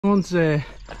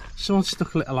Someone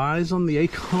stuck little eyes on the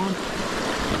acorn.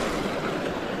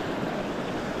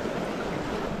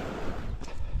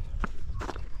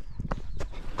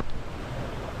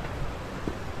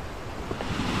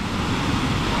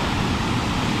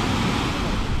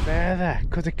 There,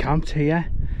 could have camped here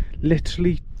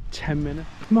literally 10 minutes.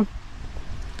 Come on.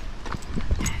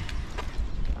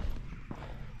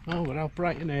 Oh, we're out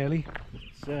bright and early.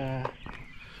 It's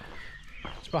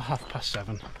about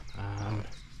 7:30,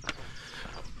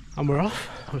 and we're off.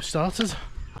 We've started,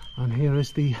 and here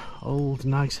is the old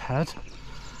Nag's Head,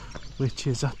 which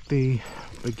is at the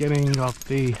beginning of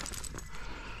the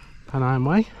Pennine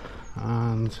Way,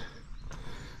 and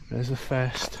there's the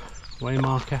first way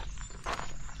marker.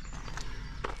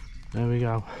 There we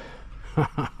go. Look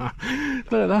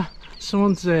at that.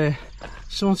 Someone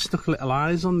stuck little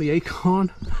eyes on the acorn.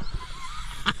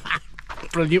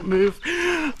 Brilliant move.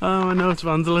 Oh, I know it's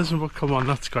vandalism, but come on,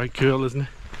 that's quite cool, isn't it?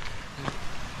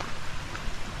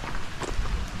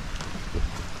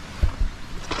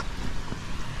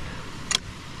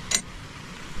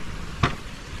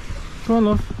 Come on,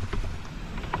 love.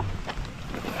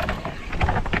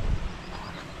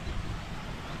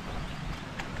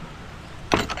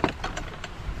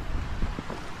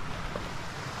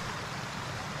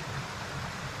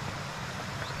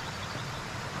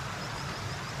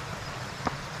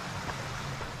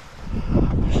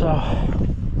 So,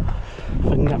 if I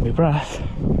can get my breath,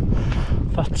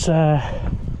 that's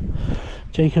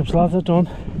Jacob's ladder done,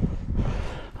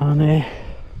 and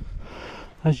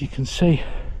as you can see,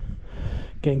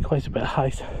 getting quite a bit of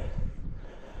height.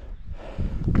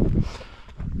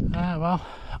 Well,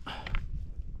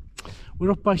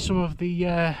 we're up by some of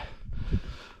the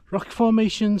rock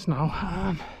formations now,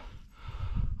 and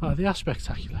oh, they are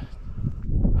spectacular.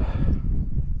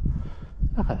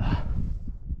 Look at that.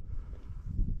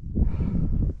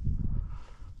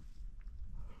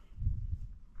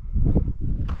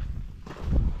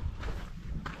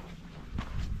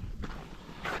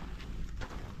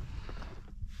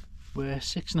 We're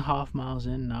 6.5 miles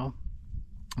in now,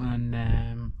 and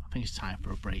I think it's time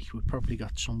for a break. We've probably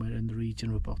got somewhere in the region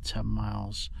of about 10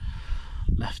 miles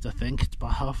left. I think it's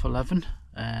about 11:30.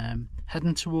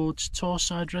 Heading towards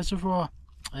Torside Reservoir.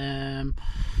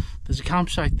 There's a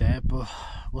campsite there, but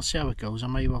we'll see how it goes. I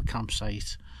may well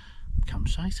campsite. I'm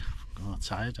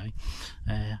tired, eh?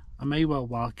 I may well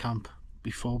wild camp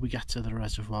before we get to the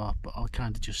reservoir, but I'll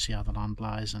kind of just see how the land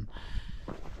lies. And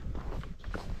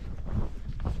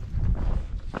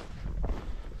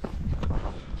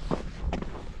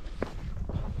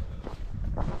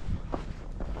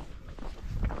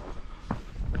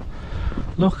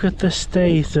look at the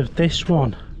state of this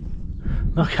one.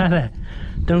 Look at it.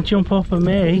 Don't jump up at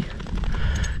me.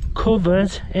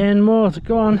 Covered in mud.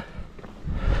 Go on.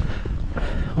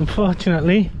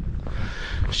 Unfortunately,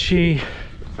 she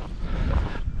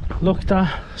looked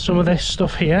at some of this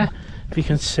stuff here. If you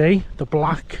can see the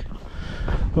black,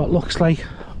 what looks like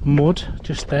mud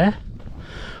just there.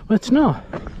 Well, it's not.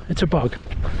 It's a bog.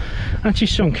 And she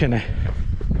sunk in it.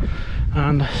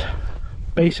 And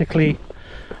basically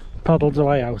paddled the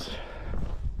way out.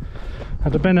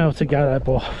 I'd have been able to get her,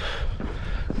 but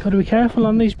got to be careful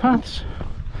on these paths,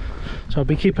 so I'll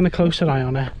be keeping a closer eye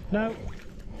on her. No.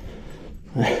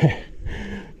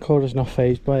 Cora's not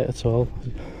fazed by it at all.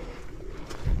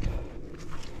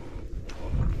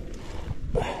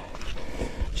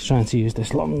 She's trying to use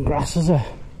this long grass as a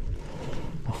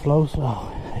float.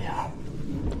 Oh yeah.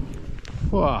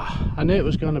 Wow, I knew it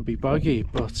was going to be boggy,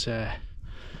 but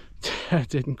I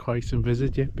didn't quite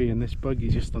envisage it being this buggy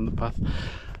just on the path.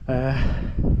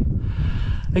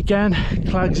 Again,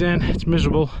 clags in, it's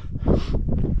miserable.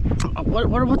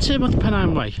 What's it about the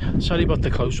Pennine Way? Sorry about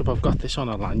the close-up, I've got this on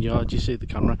a lanyard, you see the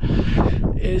camera.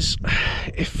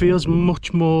 It feels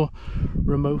much more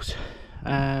remote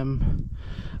and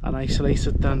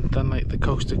isolated than like the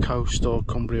coast to coast or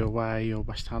Cumbria Way or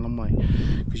West Hallam Way,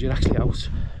 because you're actually out.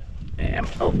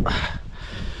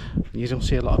 You don't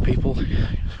see a lot of people.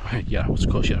 Yeah, of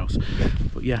course you're out.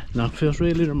 But yeah, no, it feels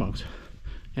really remote.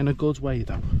 In a good way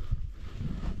though.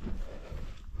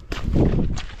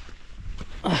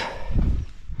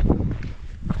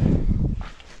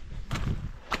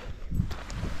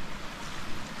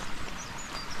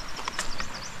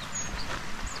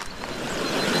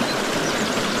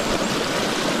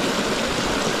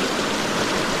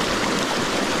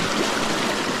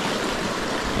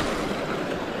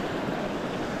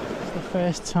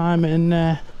 First time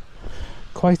in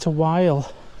quite a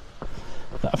while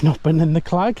that I've not been in the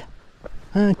clag.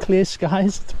 Clear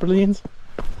skies, it's brilliant.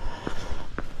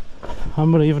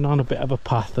 And we're even on a bit of a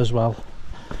path as well.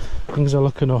 Things are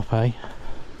looking up, eh?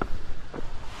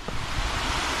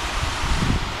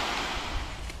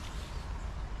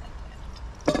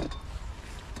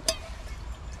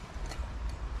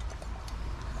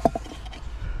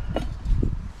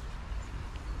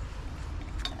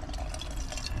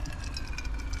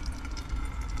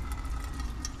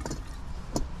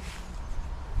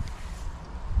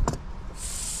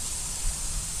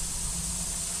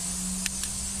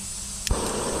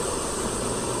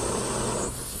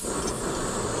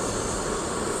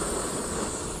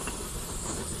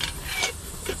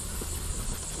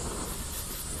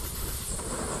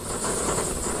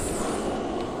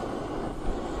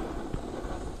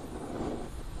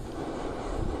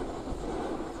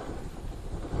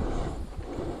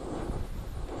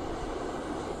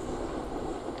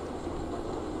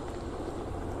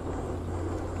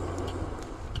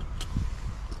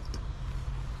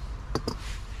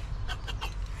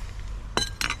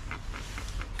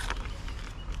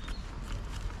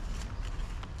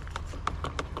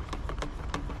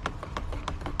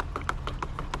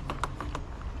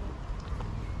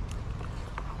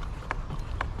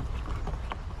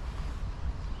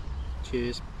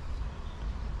 Cheers.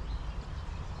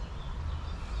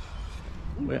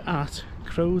 We're at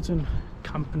Crowden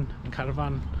Camping and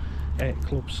Caravan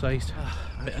Club site.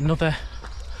 Another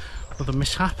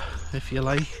mishap, if you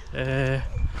like.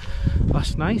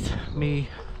 Last night, my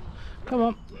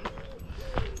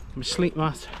sleep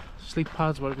mat, sleep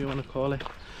pads, whatever you want to call it,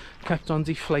 kept on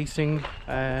deflating.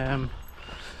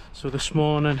 So this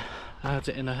morning I had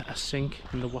it in a sink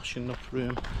in the washing up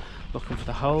room, looking for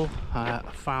the hole. I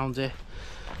found it.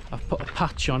 I've put a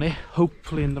patch on it,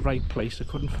 hopefully in the right place. I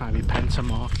couldn't find my pen to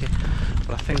mark it,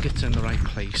 but I think it's in the right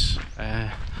place.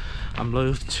 I'm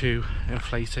loath to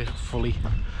inflate it fully,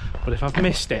 but if I've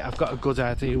missed it, I've got a good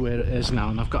idea where it is now,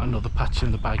 and I've got another patch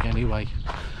in the bag anyway.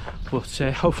 But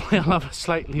hopefully I'll have a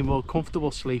slightly more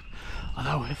comfortable sleep.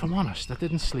 Although, if I'm honest, I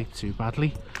didn't sleep too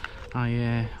badly.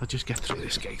 I'll just get through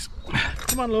this gate.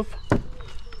 Come on, love.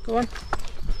 Go on.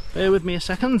 Bear with me a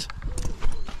second.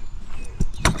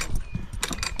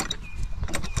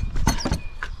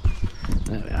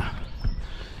 There we are.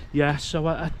 Yeah, so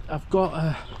I've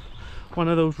got one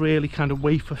of those really kind of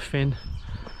wafer thin,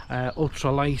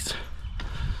 ultralight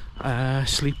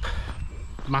sleep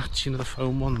mats, you know, the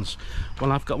foam ones.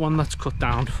 Well, I've got one that's cut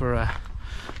down for a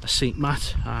seat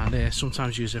mat, and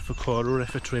sometimes use it for Cora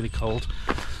if it's really cold.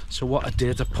 So what I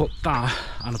did, I put that,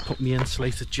 and I put my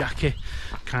insulated jacket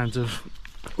kind of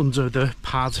under the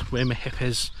pad where my hip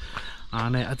is,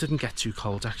 and I didn't get too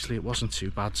cold. Actually, it wasn't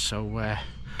too bad. So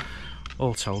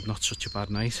all told, not such a bad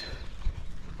night.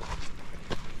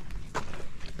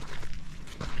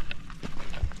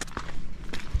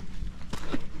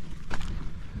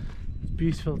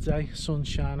 Beautiful day, sun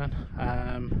shining,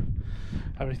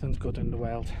 everything's good in the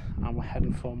world, and we're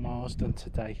heading for Marsden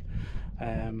today.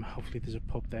 Hopefully there's a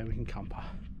pub there we can camp at.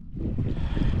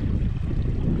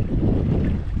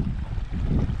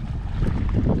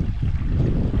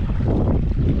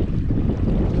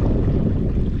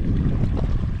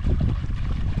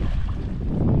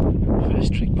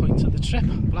 First trick point of the trip,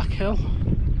 Black Hill.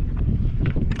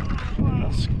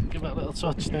 Let's give it a little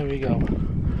touch, there we go.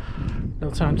 No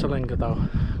time to linger though,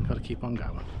 gotta keep on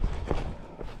going.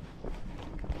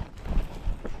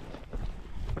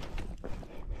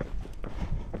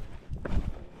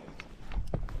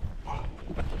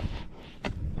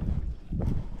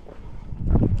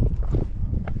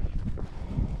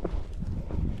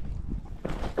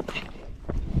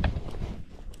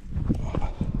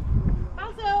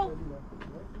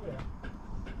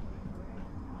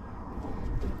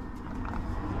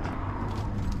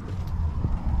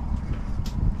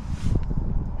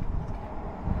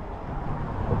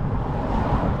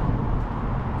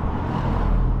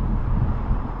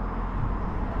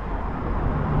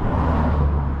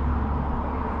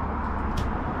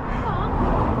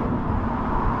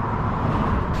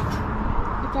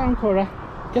 Cora,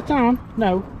 get down.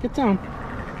 No, get down.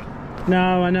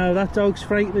 No, I know, that dog's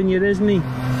frightening you, isn't he?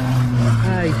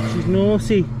 Hey, she's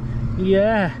naughty.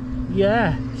 Yeah,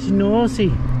 she's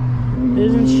naughty,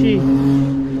 isn't she?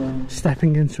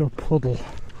 Stepping into a puddle.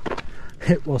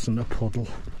 It wasn't a puddle.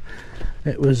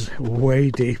 It was way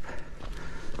deep.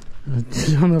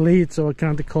 She's on the lead, so I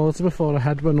kind of caught her before her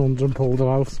head went under and pulled her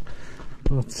out.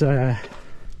 But she's a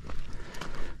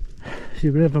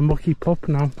bit of a mucky pup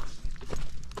now.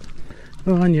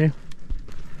 Oh, on you.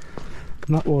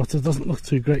 And that water doesn't look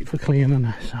too great for cleaning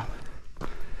it, so.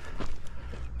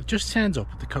 I just turned up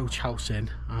at the Coach House Inn,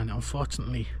 and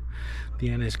unfortunately the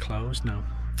inn is closed now.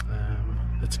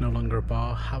 It's no longer a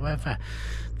bar. However,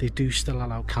 they do still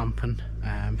allow camping,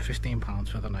 £15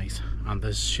 for the night, and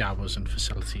there's showers and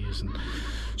facilities and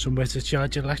somewhere to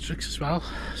charge your electrics as well,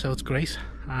 so it's great.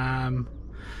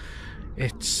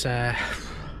 It's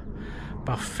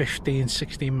about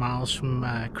 15-16 miles from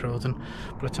Crowden,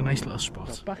 but it's a nice little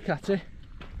spot. Back at it.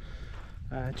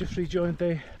 Just rejoined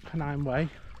the Pennine Way,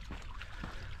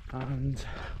 and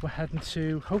we're heading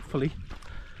to, hopefully,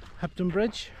 Hebden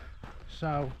Bridge.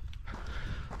 So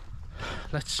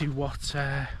let's see what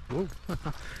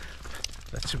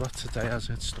let's see what today has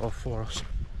in store for us.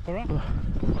 All right.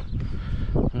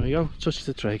 There we go. Touch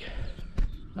the trig.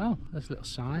 Oh, there's a little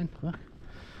sign. Look.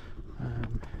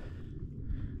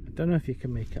 I don't know if you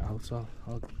can make it out.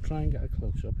 I'll try and get a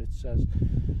close up. It says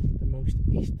the most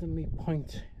easterly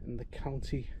point in the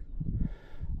county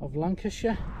of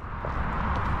Lancashire.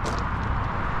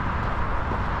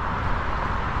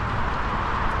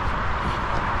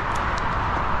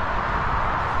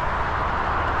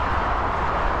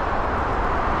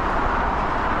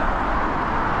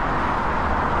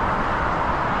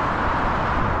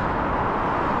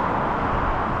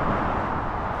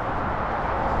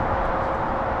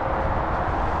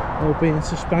 or being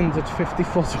suspended 50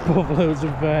 foot above loads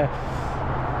of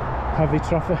heavy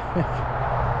traffic.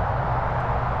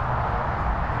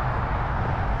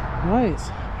 Right,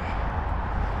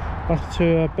 back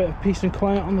to a bit of peace and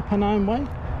quiet on the Pennine Way.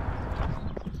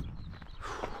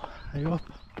 Are you up?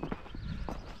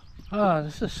 Oh,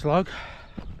 this is a slog.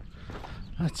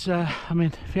 That's I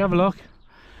mean, if you have a look,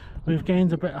 we've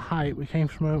gained a bit of height. We came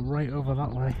from right over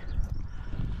that way,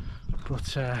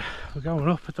 but we're going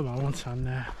up at the moment, and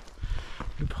my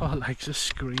poor legs are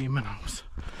screaming out.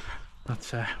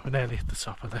 But we're nearly at the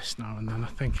top of this now, and then I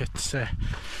think it's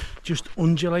just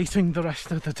undulating the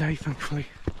rest of the day, thankfully.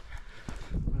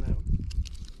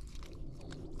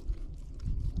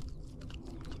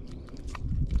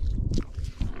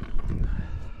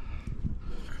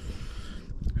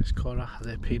 There's Cora had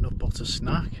a peanut butter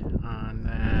snack, and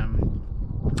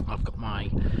I've got my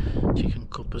chicken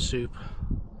cuppa soup,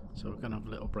 so we're going to have a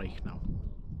little break now.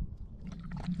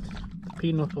 The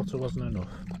peanut butter wasn't enough.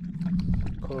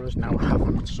 Cora's now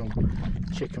having some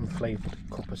chicken flavoured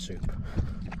cuppa soup,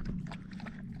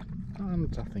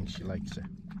 and I think she likes it.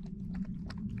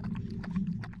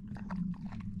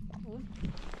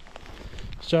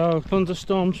 So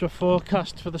thunderstorms were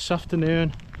forecast for this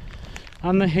afternoon,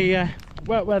 and they're here.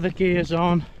 Wet weather gear's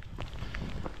on.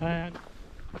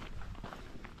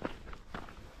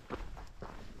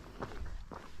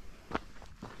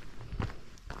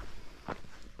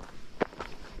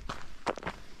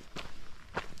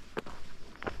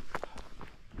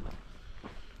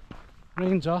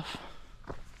 Rain's off.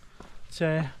 It's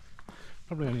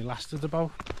probably only lasted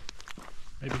about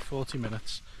maybe 40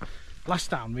 minutes.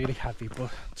 Last down really heavy,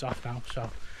 but it's off now, so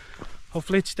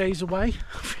hopefully it stays away.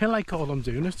 I feel like all I'm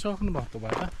doing is talking about the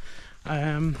weather.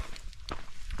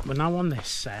 We're now on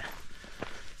this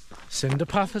cinder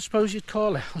path, I suppose you'd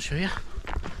call it. I'll show you.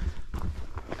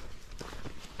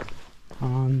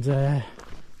 And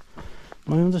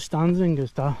my understanding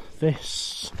is that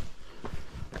this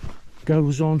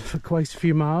goes on for quite a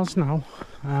few miles now,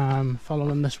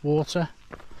 following this water.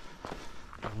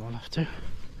 I won't have to.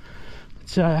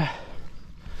 It's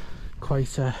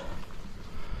quite a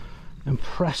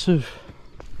impressive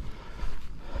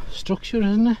structure,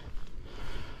 isn't it?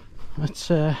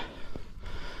 It's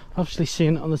obviously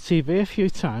seen it on the TV a few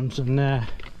times, and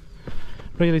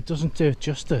really doesn't do it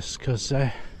justice, because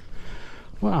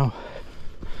wow,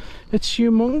 it's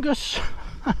humongous.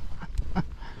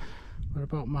 We're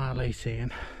about mile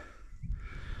 18,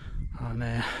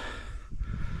 and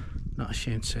not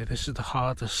ashamed to say this is the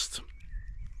hardest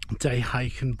day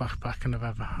hiking backpacking I've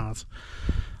ever had.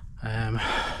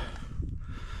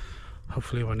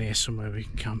 Hopefully we're near somewhere we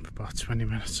can camp, about 20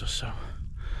 minutes or so,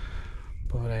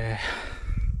 but I'm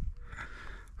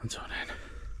done in.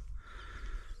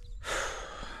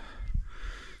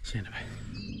 See you in a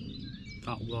bit.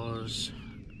 That was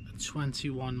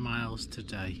 21 miles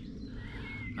today.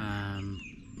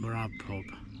 We're at a pub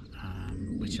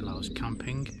which allows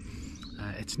camping.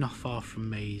 It's not far from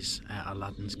May's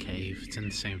Aladdin's Cave. It's in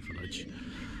the same village.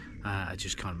 I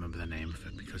just can't remember the name of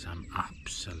it because I'm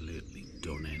absolutely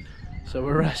done in. So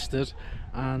we're rested,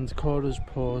 and Cora's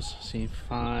paws seem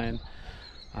fine.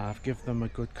 I've given them a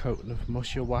good coating of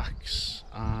musher wax,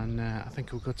 and I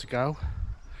think we're good to go.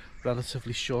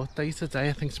 Relatively short day today.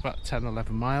 I think it's about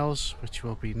 10-11 miles, which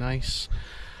will be nice.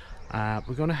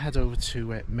 We're going to head over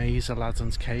to May's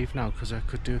Aladdin's Cave now, because I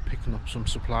could do picking up some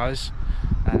supplies.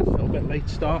 A little bit late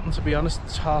starting, to be honest.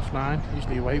 It's 9:30,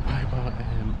 usually away by about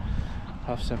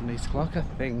 7:30, 8 o'clock I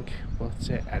think, but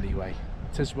anyway,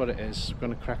 it is what it is. We're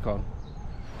going to crack on.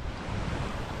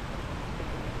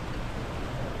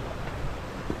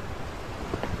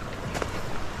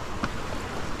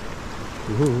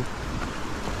 Ooh.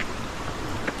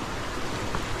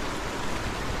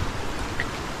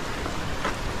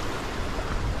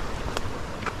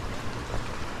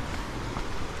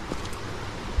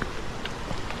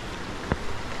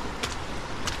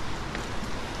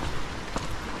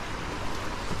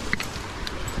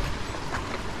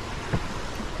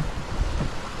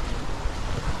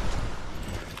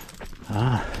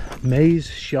 May's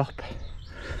shop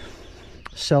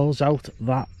sells out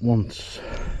that once,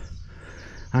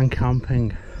 and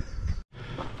camping.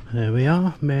 There we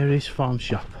are, Mary's farm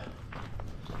shop.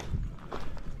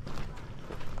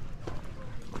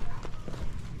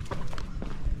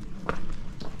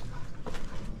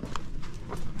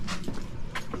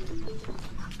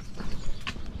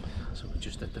 So we're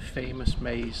just at the famous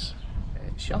May's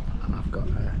shop, and I've got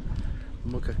a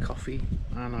mug of coffee,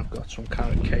 and I've got some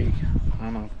carrot cake,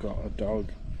 and I've got a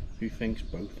dog who thinks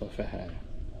both are for hair.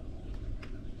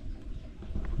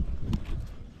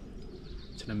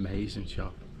 It's an amazing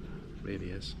shop, it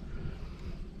really is.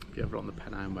 If you're ever on the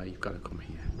Pennine Way, you've got to come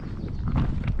here.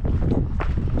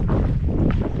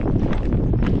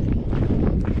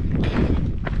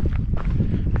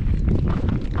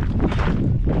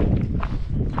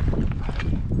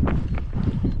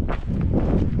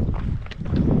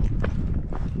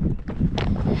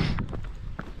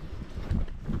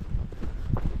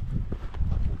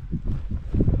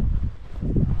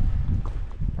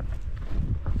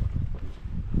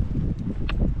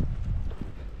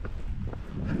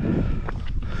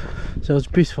 So it's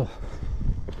beautiful.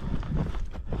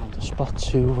 Found a spot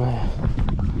to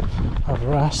have a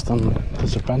rest, and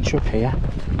there's a bench up here.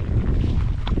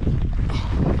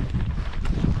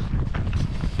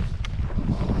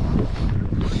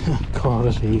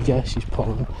 Cora's eager, she's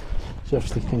pulling. She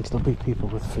obviously thinks there'll be people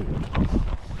with food.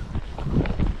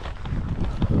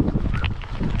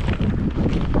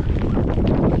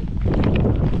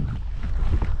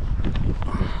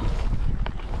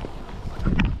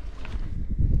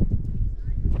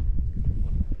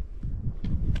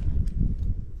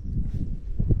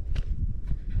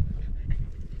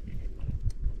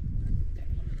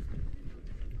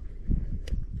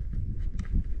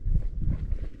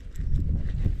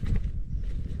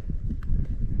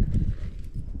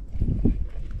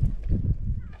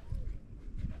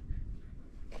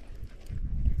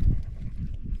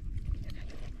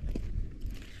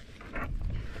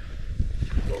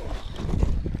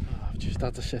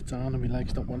 Had to sit down and my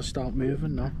legs don't want to start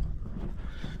moving now.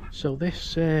 So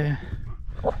this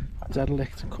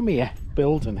derelict, come here,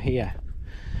 building here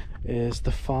is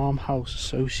the farmhouse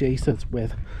associated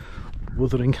with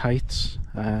Wuthering Heights,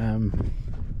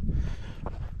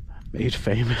 made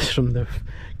famous from the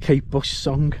Kate Bush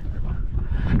song.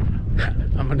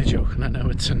 I'm only joking, I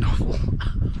know it's a novel.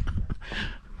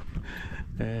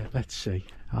 Let's see,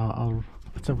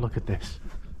 let's have a look at this.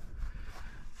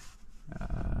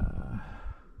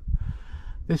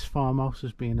 This farmhouse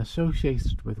has been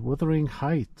associated with Wuthering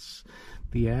Heights,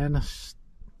 the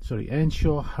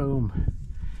Earnshaw home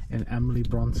in Emily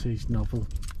Bronte's novel.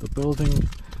 The building,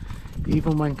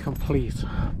 even when complete,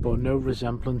 bore no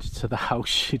resemblance to the house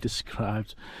she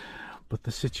described, but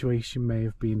the situation may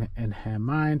have been in her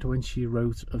mind when she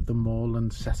wrote of the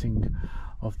moorland setting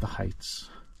of the Heights.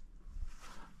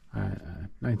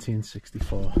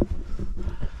 1964.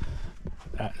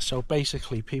 So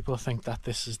basically people think that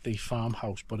this is the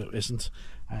farmhouse, but it isn't,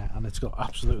 and it's got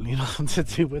absolutely nothing to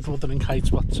do with Wuthering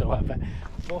Heights whatsoever.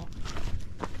 But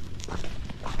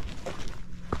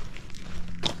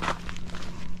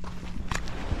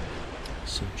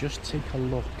so just take a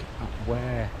look at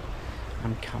where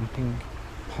I'm camping.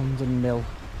 Pond and Mill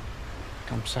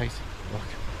campsite. Look.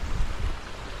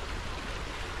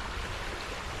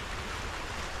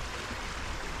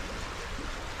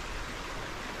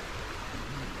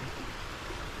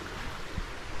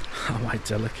 How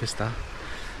idyllic is that?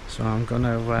 So I'm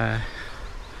gonna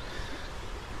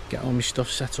get all my stuff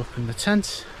set up in the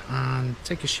tent and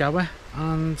take a shower,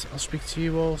 and I'll speak to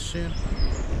you all soon.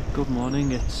 Good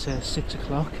morning, it's 6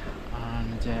 o'clock,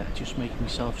 and just making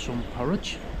myself some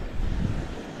porridge.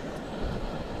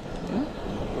 Yeah,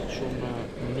 got some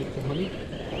milk and honey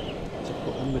to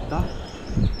put in with that,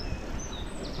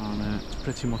 and it's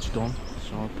pretty much done.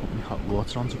 So I'll put my hot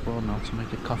water on to boil now to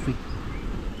make a coffee.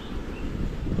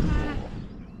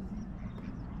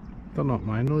 Don't know what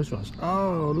my noise was.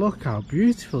 Oh, look how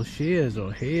beautiful she is,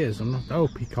 or he is. I'm not. Oh,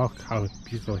 peacock, how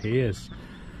beautiful he is.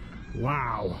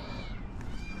 Wow.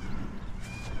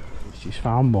 She's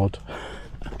found mud.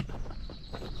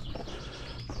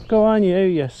 Go on,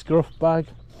 you scruff bag.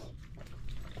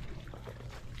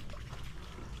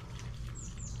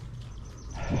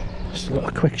 Just a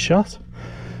little quick shot.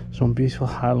 Some beautiful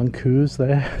Highland coos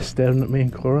there staring at me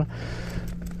and Cora.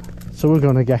 So we're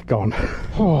going to get going.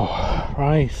 Oh,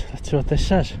 right, let's see what this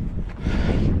says.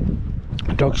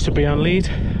 Dogs to be on lead.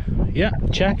 Yeah,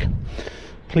 check.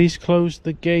 Please close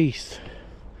the gate.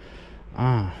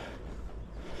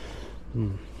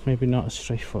 Maybe not as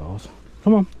straightforward.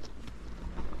 Come on.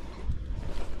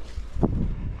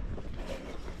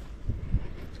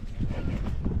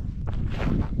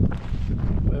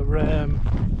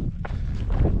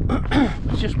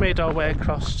 We've just made our way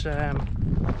across the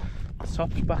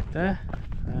tops back there.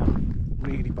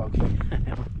 Really boggy.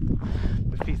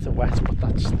 My feet are wet, but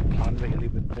that's the plan really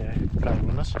with the dry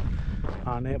runners.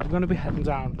 And we're going to be heading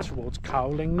down towards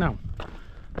Cowling now,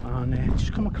 and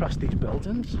just come across these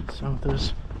buildings. So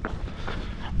there's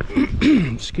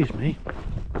excuse me,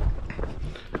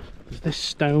 there's this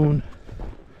stone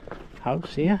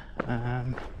house here.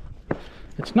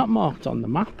 It's not marked on the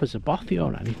map as a bothy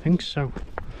or anything, so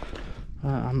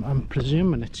I'm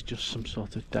presuming it's just some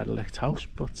sort of derelict house,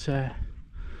 but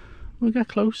we'll get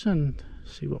close and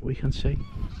see what we can see.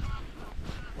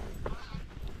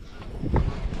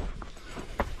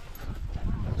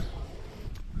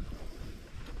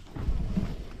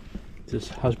 This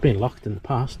has been locked in the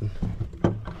past and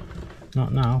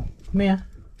not now. Come here,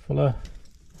 full of,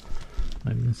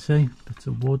 like you can see, bits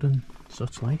of wood and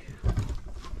such like.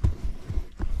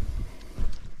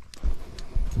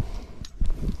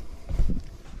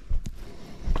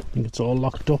 I think it's all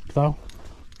locked up though.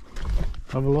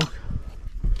 Have a look.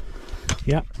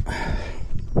 Yep.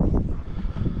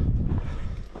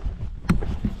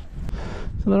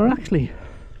 So there are actually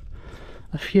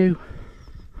a few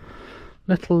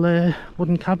little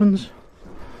wooden cabins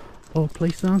all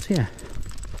placed out here.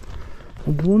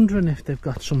 I'm wondering if they've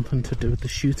got something to do with the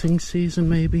shooting season,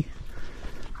 maybe.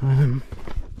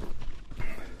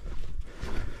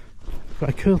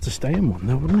 Quite cool to stay in one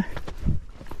though, wouldn't it?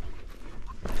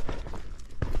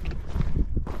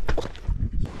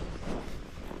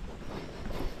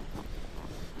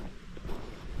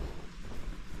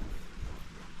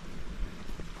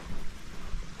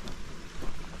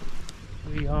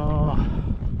 We are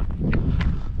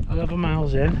 11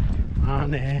 miles in,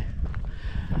 and it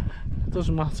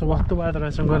doesn't matter what the weather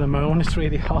is, I'm going to moan. It's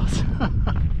really hot.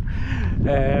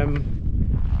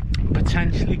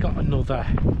 Potentially got another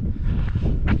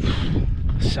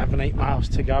 7-8 miles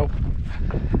to go,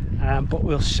 but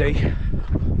we'll see.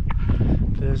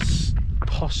 There's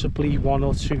possibly 1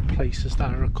 or 2 places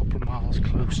that are a couple of miles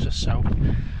closer, so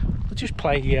we'll just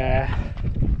play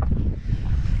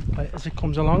as it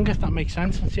comes along, if that makes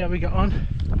sense, and see how we get on.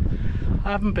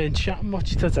 I haven't been chatting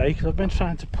much today because I've been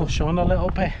trying to push on a little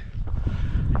bit,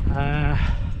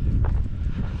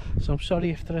 so I'm sorry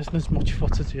if there isn't as much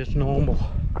footage as normal,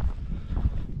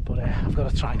 but I've got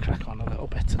to try and crack on a little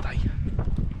bit today.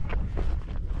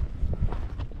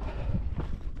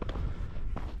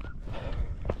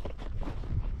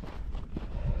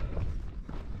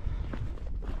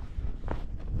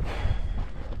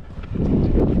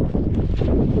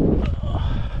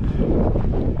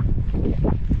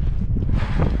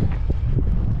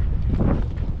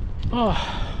 Oh,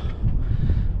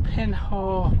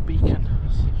 Pinhole Beacon,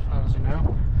 as far as I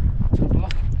know. Let's have a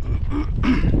look.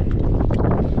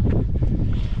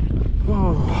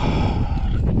 Oh,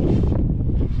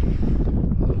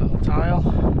 a little tile.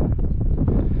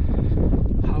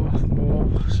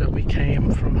 Haworthmore. So we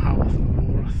came from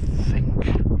Haworthmore, I think.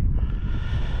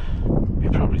 We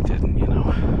probably didn't, you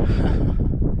know.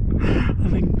 I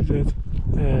think we did.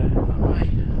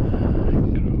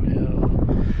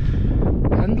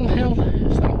 Hill,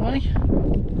 is that way?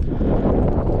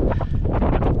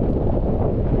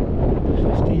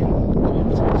 15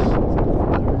 kilometres.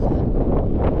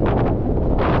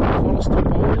 Forest of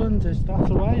Bowland, is that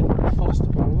the way? Forest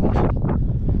of Bowland.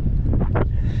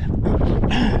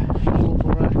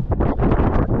 Middleborough,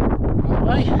 that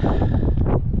way.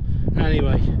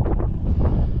 Anyway,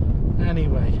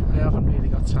 I haven't really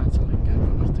got time to linger.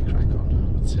 I'm going to have to crack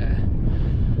on. But,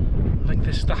 I think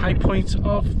this is the high point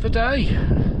of the day.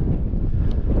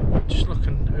 Just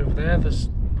looking over there, there's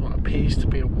what appears to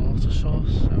be a water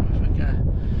source, so if I get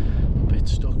a bit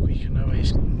stuck we can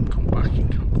always come back and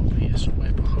camp up here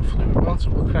somewhere, but hopefully we won't,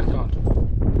 and we'll crack on.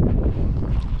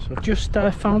 So I've just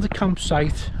found a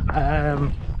campsite,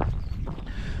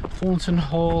 Thornton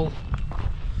Hall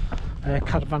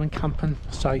caravan and camping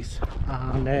site,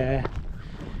 and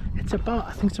it's about,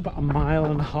 I think it's about 1.5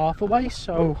 miles away,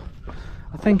 so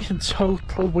I think in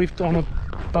total we've done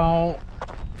about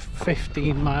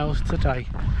 15 miles today.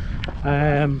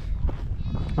 I'm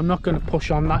not going to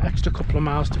push on that extra couple of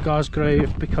miles to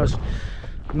Garsgrave because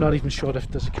I'm not even sure if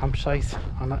there's a campsite,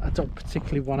 and I don't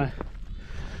particularly want to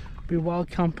be wild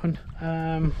camping.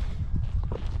 Come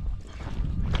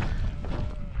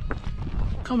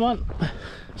on.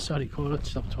 Sorry Cora,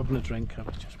 stopped having a drink, I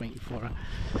was just waiting for her.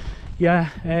 Yeah,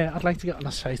 I'd like to get on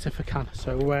a site if I can,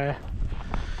 so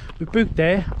we booked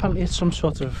there. Apparently it's some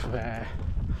sort of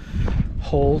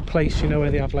haul place, you know, where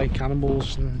they have like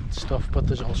animals and stuff, but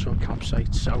there's also a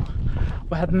campsite, so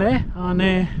we're heading there, and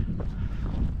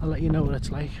I'll let you know what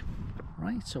it's like.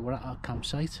 Right, so we're at our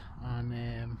campsite,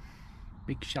 and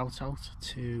big shout out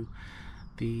to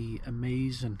the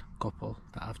amazing couple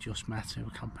that I've just met who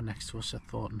were camping next to us at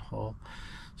Thornton Hall.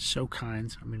 So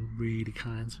kind, I mean really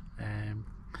kind.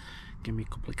 Give me a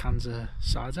couple of cans of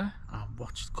cider and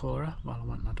watched Cora while I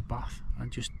went and had a bath,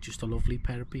 and just a lovely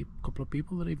pair of couple of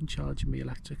people that are even charging me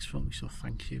electrics for me, so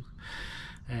thank you.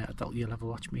 I doubt you'll ever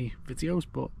watch me videos,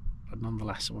 but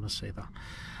nonetheless I want to say that.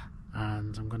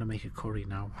 And I'm going to make a curry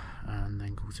now and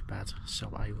then go to bed,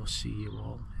 so I will see you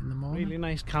all in the morning. Really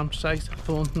nice campsite,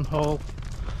 Thornton Hall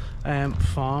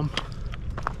farm.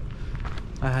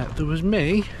 There was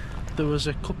me, there was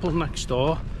a couple next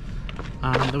door,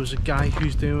 and there was a guy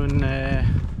who's doing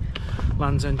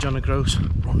Land's End John O'Groats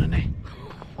running it.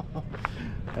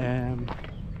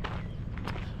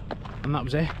 And that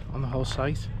was it on the whole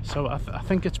site. So I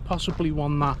think it's possibly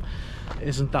one that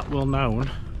isn't that well known,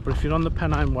 but if you're on the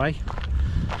Pennine Way,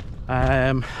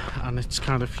 and it's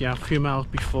kind of, yeah, a few miles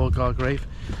before Gargrave,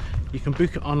 you can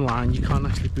book it online. You can't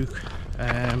actually book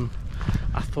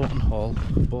at Thornton Hall,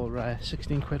 but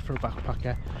 16 quid for a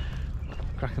backpacker.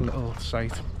 Cracking little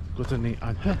site, good and neat,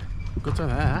 and good to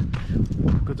there,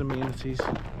 good amenities.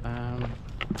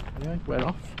 Yeah, we're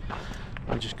off.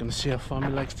 I'm just going to see how far my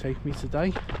legs take me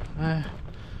today.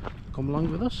 Come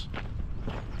along with us.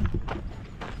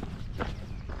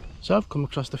 So I've come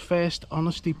across the first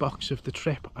honesty box of the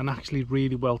trip, and actually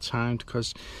really well timed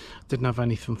because I didn't have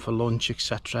anything for lunch,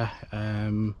 etc.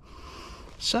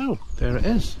 So there it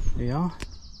is. They are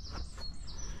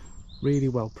really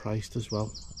well priced as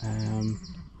well.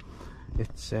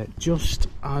 It's just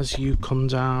as you come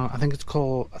down. I think it's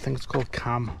called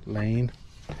Cam Lane.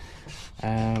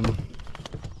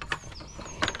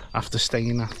 After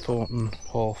staying at Thornton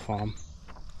Hall Farm.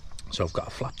 So I've got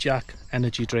a flapjack,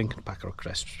 energy drink, and a packet of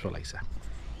crisps for later.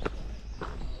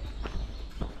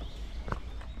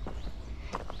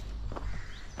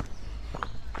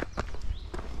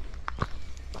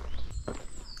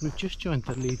 We've just joined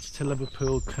the Leeds to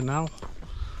Liverpool Canal,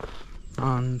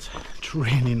 and it's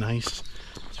really nice.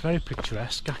 It's very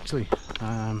picturesque actually,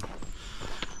 and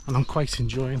I'm quite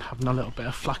enjoying having a little bit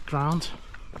of flat ground.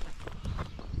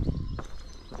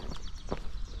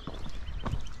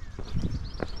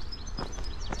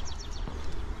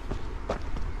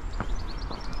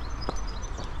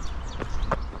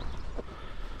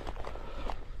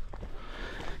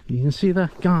 You can see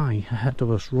that guy ahead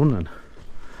of us running.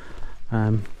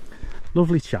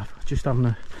 Lovely chap, just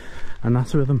having a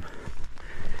natter with him.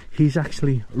 He's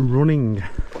actually running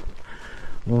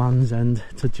Land's End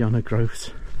to John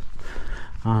O'Groats,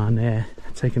 and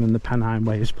taking in the Pennine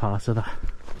Way as part of that.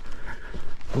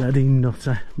 Bloody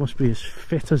nutter, must be as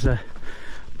fit as a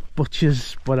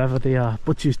butcher's, whatever they are,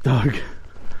 butcher's dog.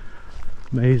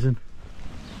 Amazing.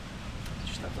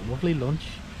 Just had a lovely lunch.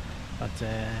 Had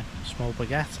a small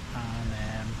baguette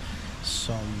and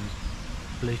some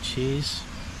blue cheese.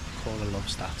 Cora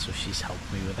loves that, so she's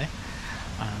helped me with it.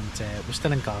 And we're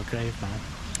still in Gargrave now,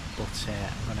 but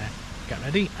I'm going to get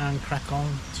ready and crack on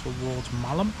towards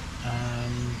Malham.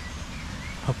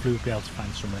 Hopefully we'll be able to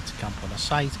find somewhere to camp on a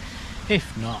site.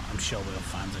 If not, I'm sure we'll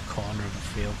find a corner of a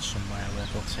field somewhere where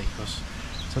they'll take us.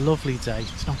 It's a lovely day.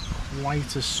 It's not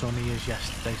quite as sunny as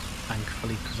yesterday,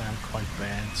 thankfully, because I'm quite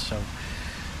burnt. So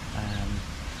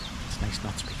it's nice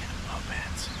not to be getting more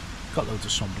burnt. Got loads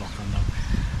of sunblock on though.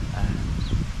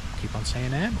 Keep on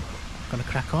saying it. Gonna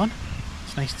crack on.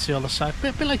 It's nice to see all the side.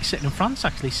 Bit like sitting in France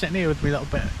actually, sitting here with my little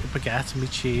bit of baguette and my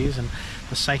cheese, and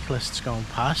the cyclists going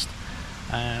past.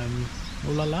 Oh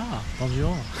la la,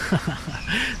 bonjour.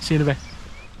 See you in a bit.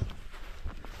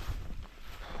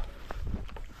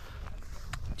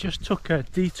 Just took a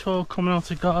detour coming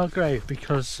out of Gargrave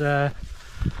because the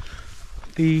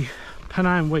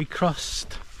Pennine Way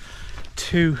crossed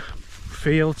two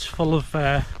fields full of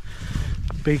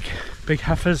big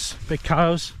heifers, big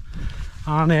cows,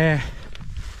 and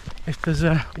if there's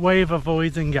a way of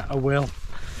avoiding it, I will.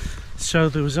 So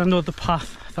there was another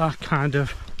path that kind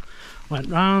of went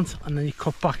round, and then you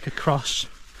cut back across.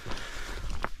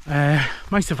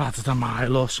 Might have added a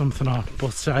mile or something on,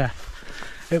 but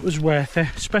it was worth it,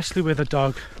 especially with a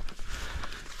dog.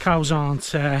 Cows aren't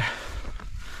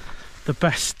the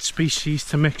best species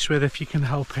to mix with if you can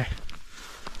help it.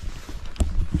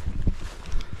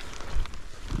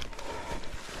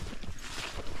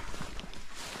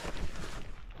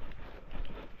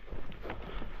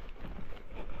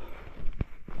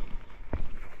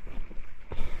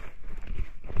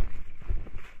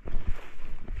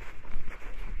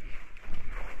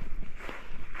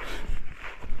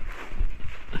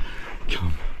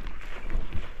 Come.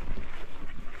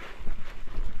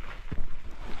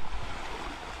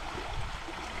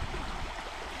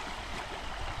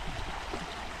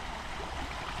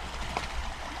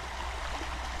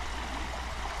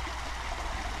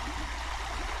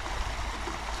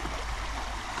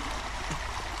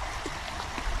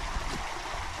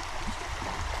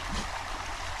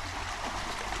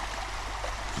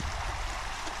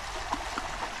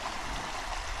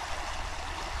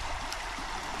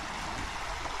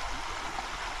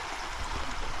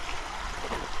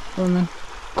 Go on then.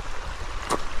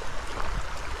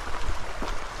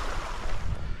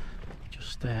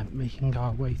 Just making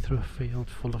our way through a field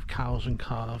full of cows and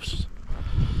calves.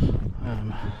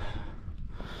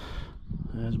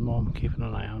 There's Mum keeping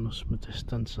an eye on us from a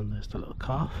distance, and there's the little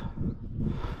calf.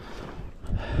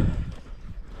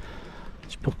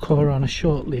 Just put Cora on a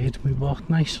short lead. We walked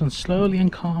nice and slowly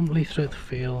and calmly through the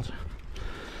field.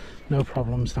 No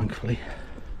problems, thankfully.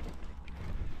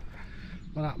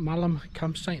 We're at Malham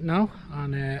campsite now,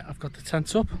 and I've got the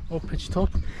tent up, all pitched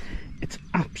up. It's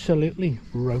absolutely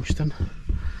roasting.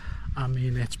 I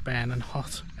mean, it's burning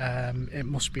hot. It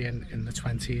must be in the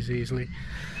 20s easily.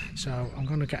 So I'm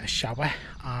going to get a shower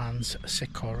and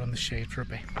sit Cora in the shade for a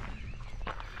bit.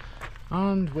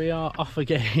 And we are off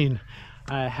again,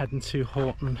 heading to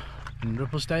Horton in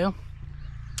Ribblesdale.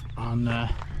 And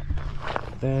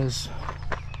there's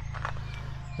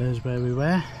where we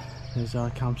were. There's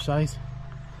our campsite.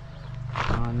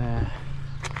 And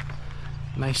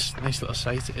nice little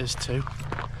site it is too.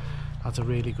 Had a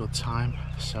really good time,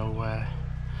 so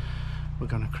we're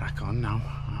gonna crack on now,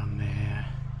 and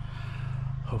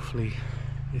hopefully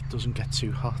it doesn't get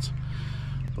too hot,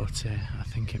 but I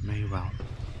think it may well.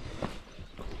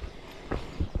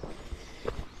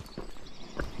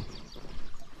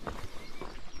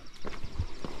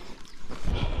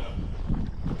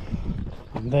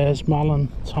 And there's Malham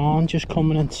Tarn just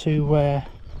coming into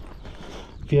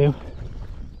view.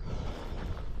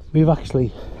 We've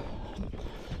actually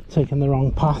taken the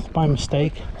wrong path by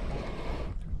mistake.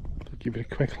 I'll give you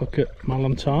a quick look at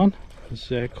Malham Tarn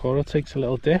as Cora takes a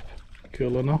little dip,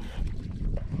 cooling off.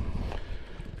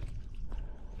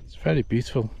 It's very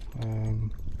beautiful.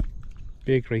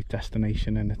 Be a great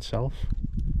destination in itself.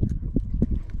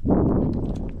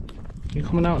 You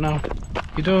coming out now?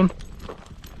 You done?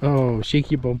 Oh,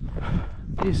 cheeky bum.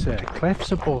 These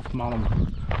cliffs above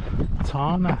Malham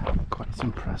Tarn are quite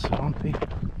impressive, aren't they?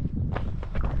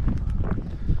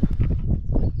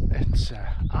 It's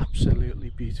absolutely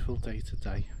beautiful day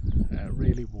today,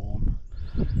 really warm.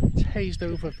 It's hazed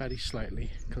over very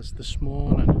slightly because this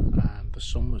morning the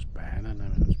sun was burning,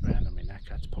 and it was burning my neck.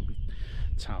 I had to put my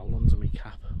towel under my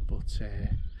cap, but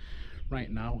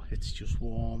right now it's just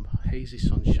warm, hazy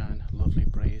sunshine, lovely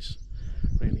breeze,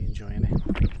 really enjoying it.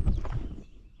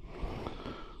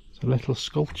 There's a little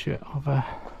sculpture of a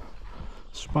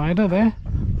spider there.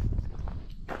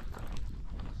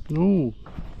 Ooh,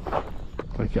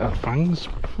 like it had fangs.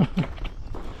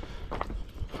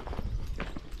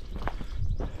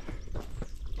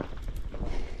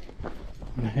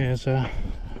 And here's a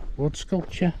wood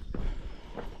sculpture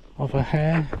of a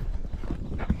hare.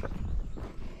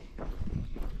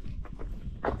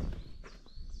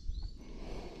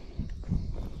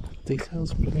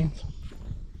 Details brilliant.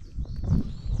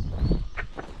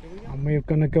 And we're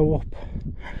going to go up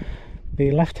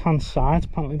the left hand side.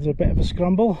 Apparently there's a bit of a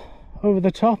scramble over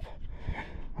the top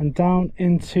and down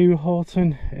into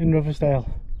Horton in Ribblesdale.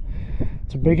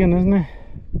 It's a big one, isn't it?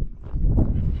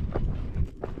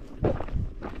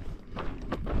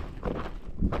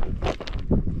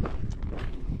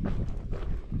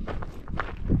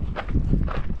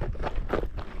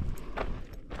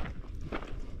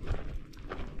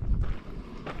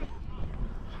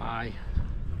 Hi,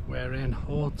 we're in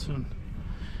Horton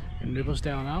in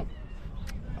Ribblesdale now.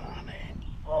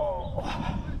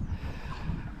 Oh,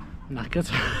 knackered.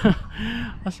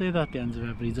 I say that at the end of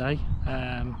every day.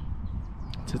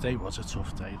 Today was a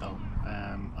tough day though.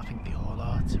 I think they all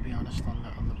are, to be honest, on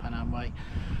the Pennine Way.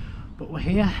 But we're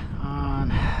here,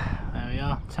 and there we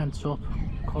are, tents up.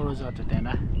 Cora's had a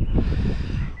dinner.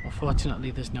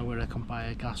 Unfortunately there's nowhere I can buy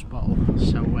a gas bottle,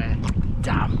 so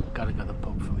damn, gotta go to the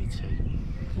pub for me tea.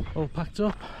 All packed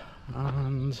up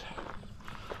and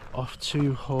off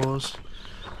to Hawes.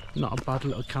 Not a bad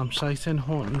little campsite in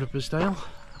Horton Ribblesdale.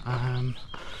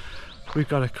 We've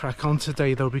got to crack on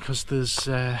today though, because there's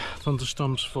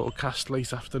thunderstorms forecast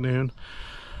late afternoon,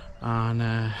 and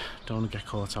don't want to get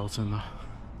caught out in that.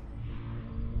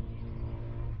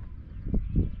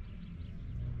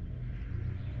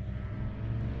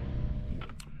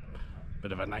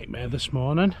 Bit of a nightmare this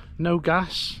morning. No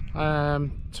gas,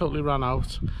 totally ran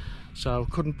out, so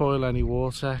couldn't boil any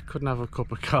water, couldn't have a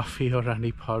cup of coffee or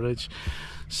any porridge.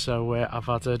 So I've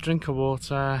had a drink of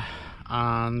water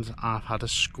and I've had a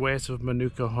squirt of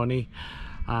Manuka honey,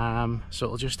 so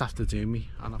it'll just have to do me.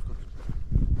 And I've got...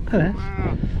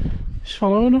 Hello. He's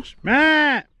following us.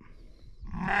 Meh!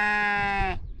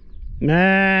 Meh!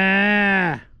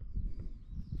 Meh!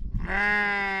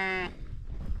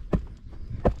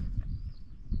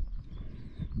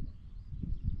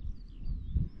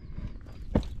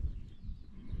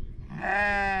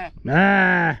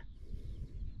 Meh!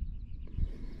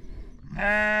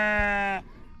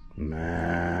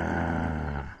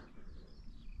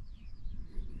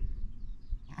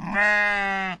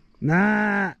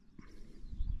 Nah.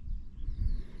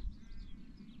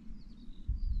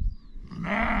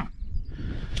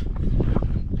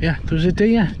 Yeah, there was a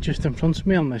deer just in front of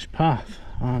me on this path,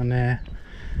 and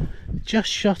just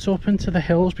shot up into the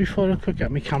hills before I could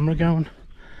get my camera going.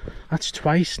 That's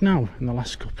twice now in the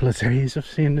last couple of days I've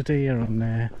seen the deer,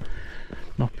 and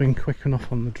not been quick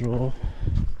enough on the draw.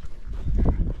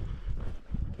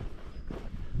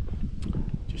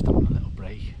 Just having a little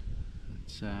break.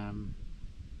 It's been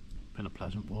a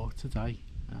pleasant walk today,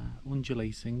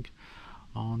 undulating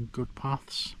on good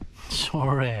paths.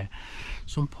 Saw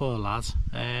some poor lad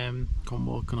come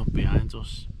walking up behind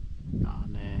us,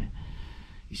 and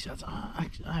he said,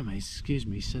 "Hi mate, excuse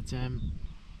me," he said,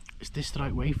 "is this the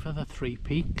right way for the 3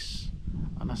 peaks?"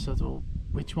 And I said, "Well,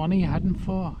 which one are you heading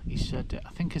for?" He said,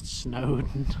 "I think it's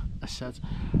Snowdon." I said,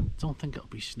 "I don't think it'll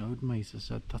be Snowdon, mate." I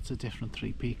said, "That's a different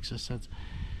 3 peaks." I said,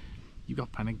 "You've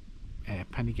got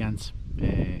Pennygent,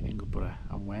 Ingleborough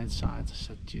and Whernside." I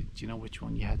said, do you know which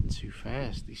one you're heading to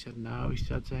first?" He said, "No." He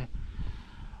said,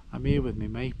 "I'm here with me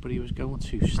mate, but he was going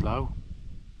too slow."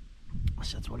 I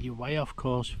said, "Well, you're way off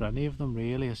course for any of them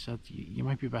really." I said, you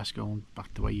might be best going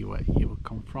back the way you were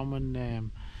come from,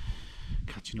 and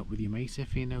catching up with your mate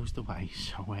if he knows the way."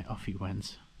 So off he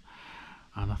went,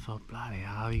 and I thought, bloody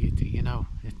hell, you know,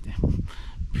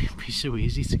 it'd be so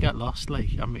easy to get lost.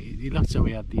 Like, I mean, he looked so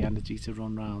he had the energy to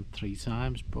run round 3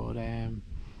 times, but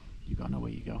you got to know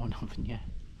where you're going, haven't you?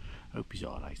 Hope he's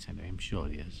alright anyway, I'm sure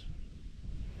he is.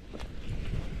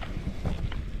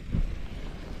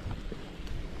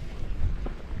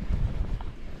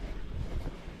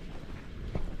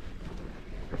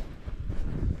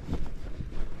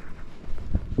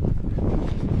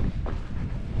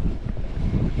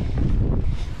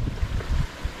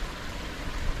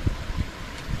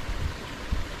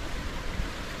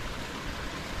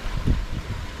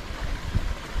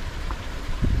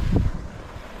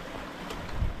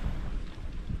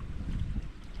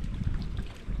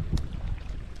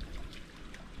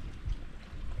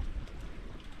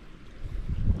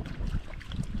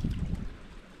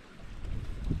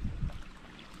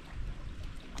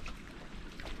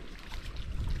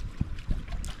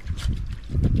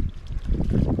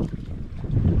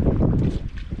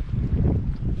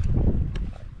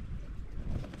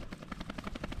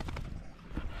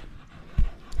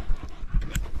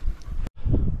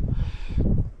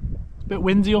 Bit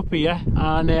windy up here,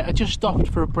 and I just stopped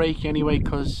for a break anyway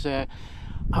because I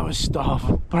was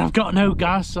starving, but I've got no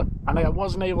gas and I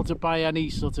wasn't able to buy any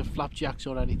sort of flapjacks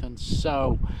or anything,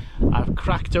 so I've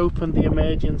cracked open the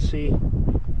emergency,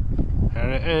 here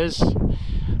it is,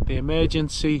 the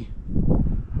emergency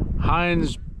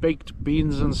Heinz baked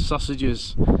beans and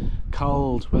sausages,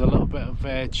 cold, with a little bit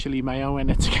of chili mayo in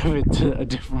it to give it a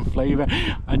different flavour.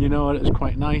 And you know what, it's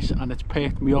quite nice, and it's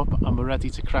perked me up, and we're ready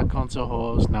to crack onto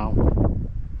Hawes now.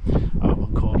 Oh,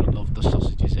 and Cora loved the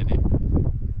sausages in it,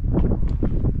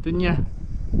 didn't you?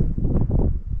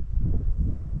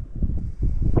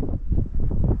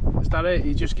 Is that it?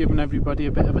 You're just giving everybody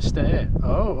a bit of a stare?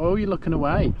 Oh, you're looking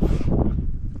away.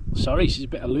 Sorry, she's a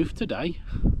bit aloof today.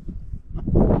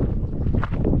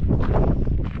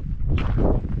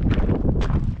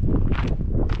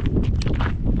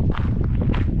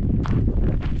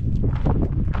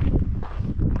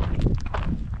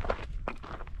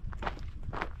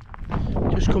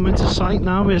 Just come into sight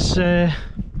now is the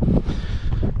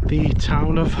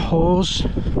town of Hawes,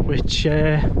 which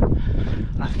I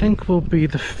think will be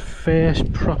the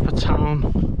first proper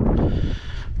town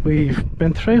we've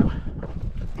been through,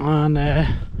 and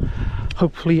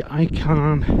hopefully I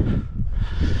can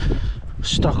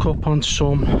stock up on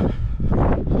some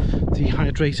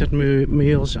dehydrated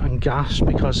meals and gas,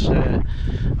 because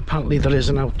apparently there is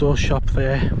an outdoor shop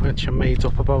there which I'm made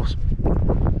up about.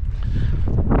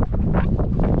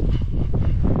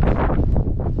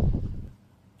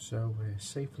 So we're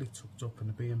safely tucked up in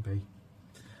a B&B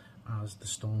as the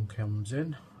storm comes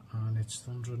in, and it's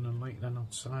thundering and lightning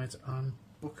outside and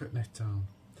bucketing it down,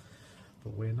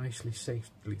 but we're nicely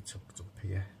safely tucked up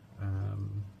here.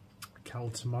 Cal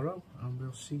tomorrow, and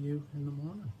we'll see you in the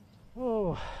morning.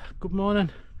 Oh, good morning,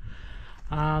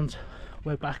 and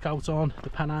we're back out on the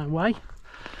Pennine Way.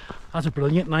 Had a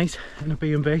brilliant night in a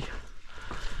B&B,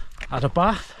 had a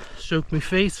bath, soaked my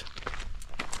feet,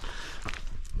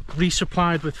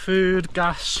 resupplied with food,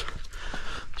 gas.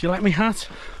 Do you like my hat?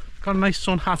 Got a nice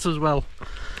sun hat as well.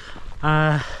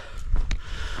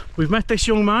 We've met this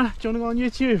young man. Do you want to go on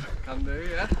YouTube? Can do,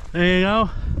 yeah. There you go.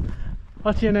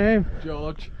 What's your name?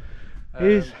 George.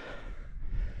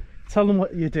 Tell them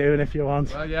what you're doing if you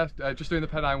want. Well, yeah, just doing the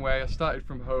Pennine Way. I started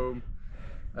from home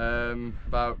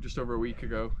about just over a week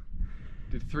ago.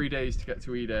 Did 3 days to get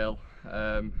to Edale,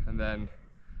 and then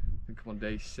I think I'm on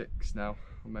day 6 now.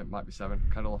 Or might be 7.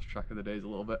 Kind of lost track of the days a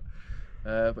little bit.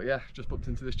 But yeah, just bumped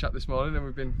into this chap this morning and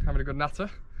we've been having a good natter.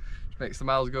 Which makes the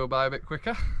miles go by a bit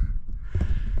quicker.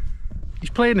 He's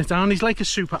playing it down, he's like a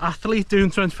super athlete doing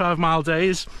 25-mile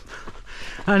days.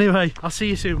 Anyway, I'll see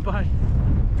you soon, bye.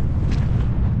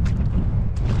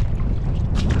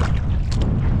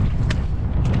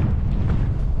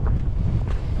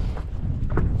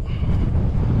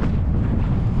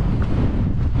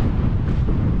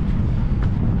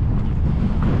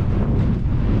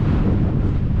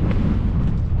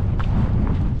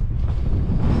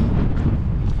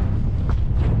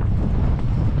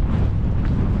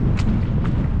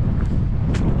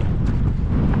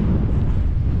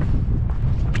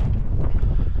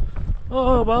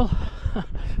 Oh well,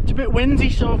 it's a bit windy,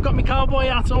 so I've got my cowboy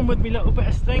hat on with my little bit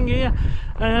of thing here.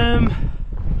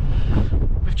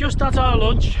 We've just had our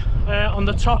lunch on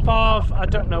the top of, I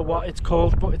don't know what it's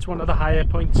called, but it's one of the higher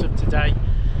points of today.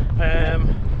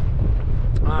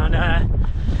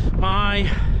 My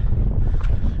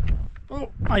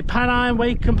Pennine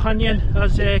Way companion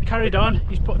has carried on.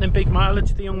 He's putting in big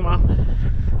mileage, the young man.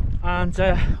 And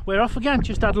we're off again.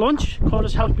 Just had lunch.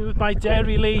 Cora's helped me with my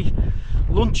Dairy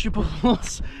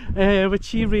Lunchables, which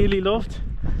she really loved,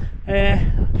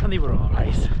 and they were all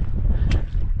right.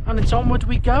 And it's onward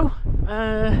we go.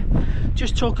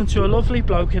 Just talking to a lovely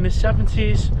bloke in his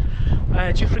 70s,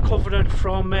 just recovering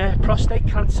from prostate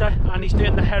cancer, and he's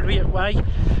doing the Harriet Way,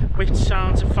 which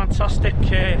sounds a fantastic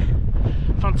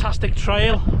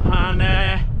trail.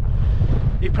 And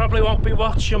he probably won't be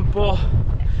watching, but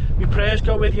my prayers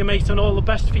go with you, mate, and all the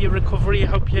best for your recovery. I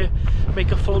hope you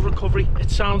make a full recovery. It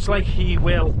sounds like he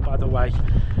will, by the way.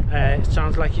 It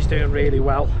sounds like he's doing really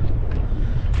well.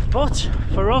 But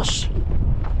for us,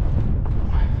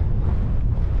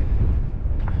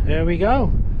 there we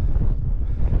go.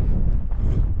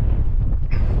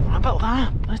 How about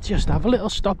that? Let's just have a little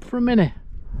stop for a minute.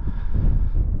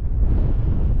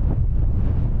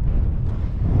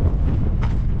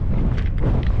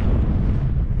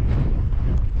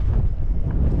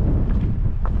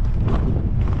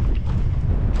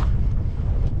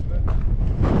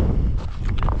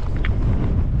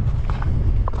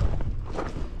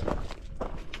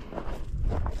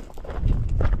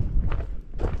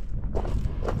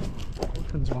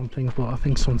 One thing, but I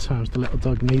think sometimes the little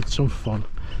dog needs some fun,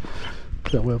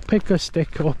 that we'll pick her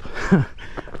stick up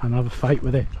and have a fight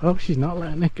with it. Oh, she's not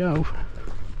letting it go.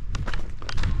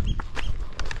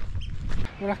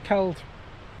 We're at Kilt.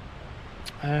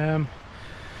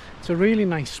 It's a really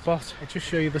nice spot. I'll just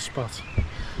show you the spot.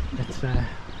 It's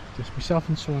just myself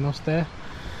and someone else there.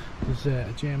 There's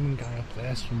a German guy up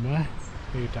there somewhere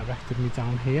who directed me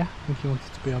down here. I think he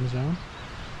wanted to be on his own.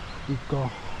 We've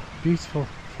got beautiful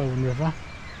flowing river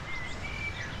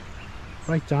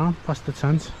right down past the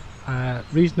tent,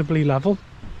 reasonably level.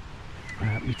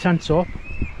 My tent's up.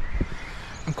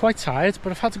 I'm quite tired,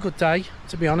 but I've had a good day,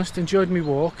 to be honest. Enjoyed my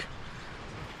walk.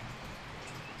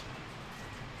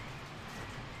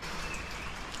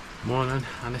 Morning,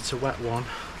 and it's a wet one.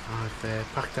 I've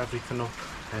packed everything up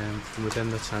from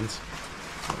within the tent.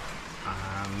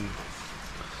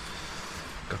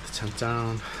 Got the tent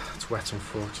down. It's wet,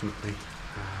 unfortunately,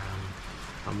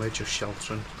 and we're just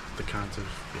sheltering the kind of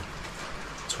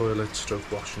toilet stroke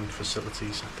washing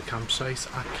facilities at the campsite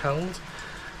at Kilt.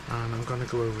 And I'm going to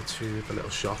go over to the little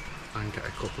shop and get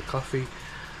a cup of coffee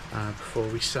before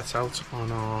we set out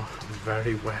on our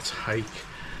very wet hike.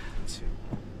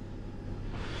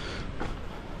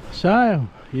 So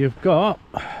you've got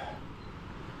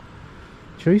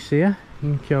choice here.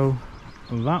 You can go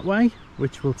that way,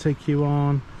 which will take you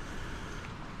on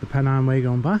the Pennine Way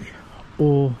going back,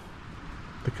 or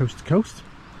the coast to coast,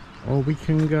 or we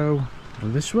can go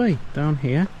this way down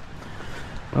here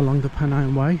along the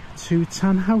Pennine Way to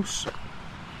Tan House.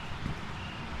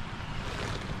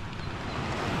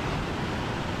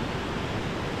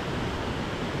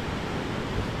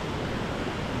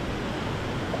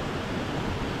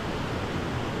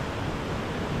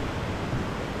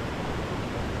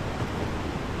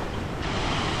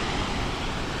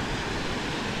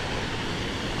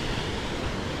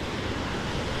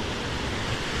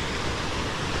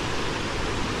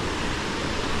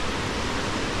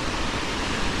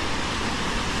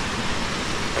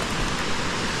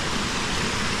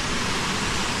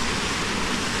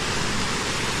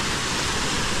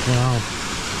 Wow,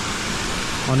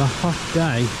 on a hot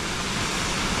day,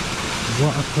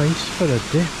 what a place for a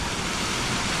dip.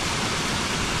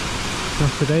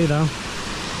 Not today though.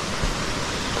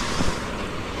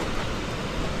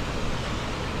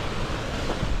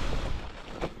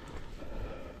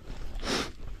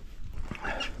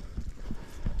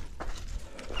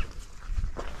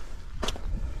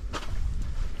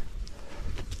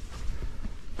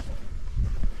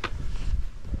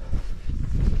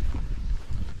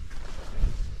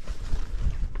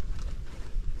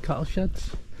 cattle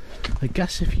sheds. I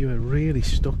guess if you were really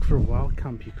stuck for a wild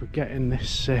camp, you could get in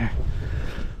this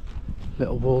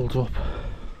little walled up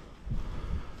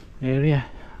area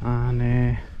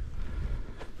and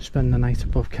spend the night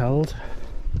above Keld.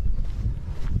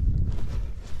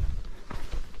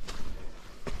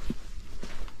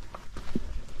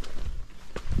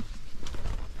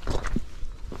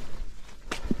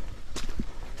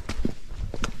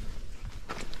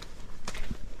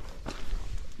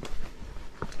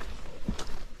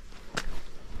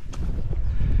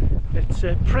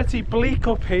 It's pretty bleak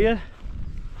up here.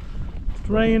 It's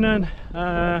raining,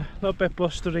 a little bit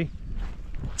blustery,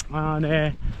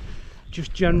 and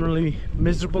just generally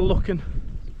miserable looking.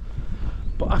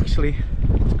 But actually,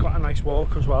 it's quite a nice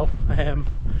walk as well.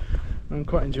 I'm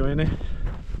quite enjoying it.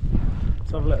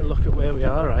 Let's have a little look at where we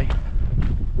are, right?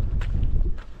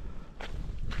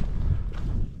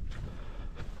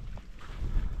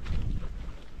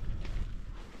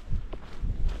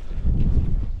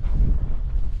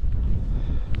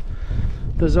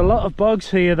 There's a lot of bogs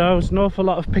here though, there's an awful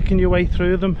lot of picking your way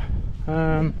through them.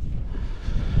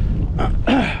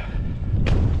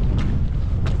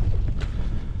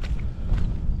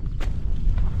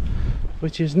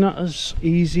 Which is not as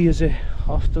easy as it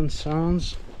often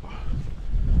sounds.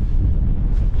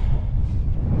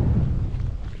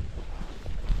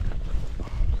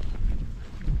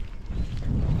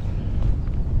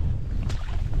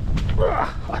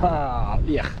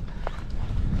 Yeah.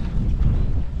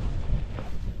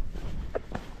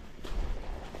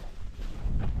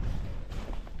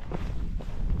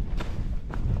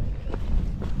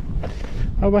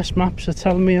 OS maps are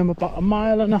telling me I'm about 1.5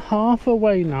 miles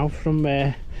away now from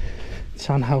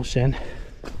Tan House Inn.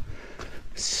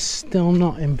 Still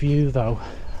not in view though.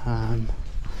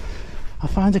 I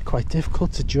find it quite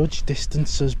difficult to judge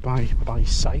distances by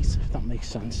sight, if that makes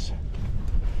sense.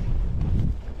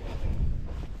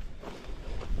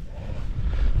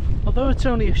 Although it's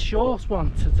only a short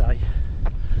one today,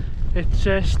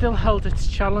 it's still held its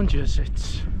challenges.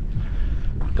 It's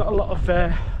got a lot of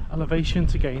elevation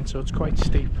to gain, so it's quite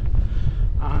steep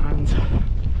and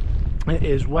it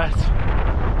is wet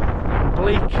and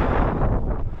bleak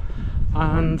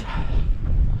and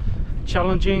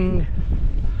challenging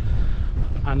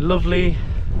and lovely.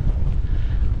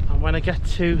 And when I get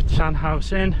to Tan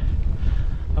House Inn,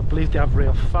 I believe they have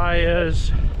real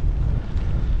fires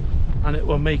and it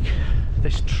will make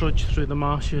this trudge through the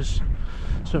marshes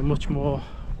so much more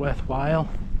worthwhile.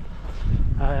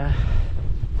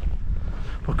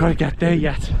 We've got to get there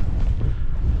yet.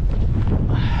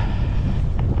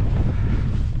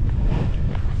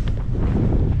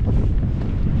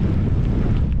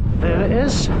 There it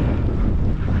is.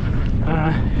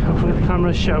 Hopefully the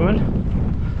camera's showing.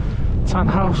 Tan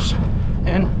House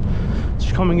Inn.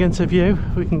 Just coming into view.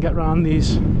 We can get around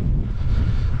these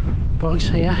bogs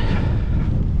here.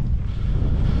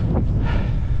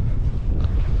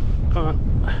 Come on.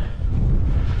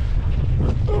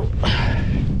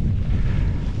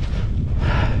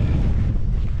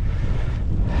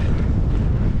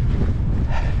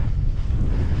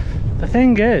 The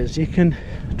thing is, you can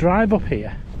drive up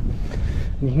here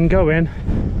and you can go in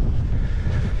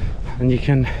and you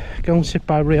can go and sit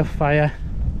by a real fire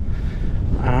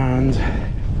and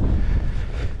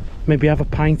maybe have a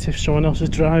pint if someone else is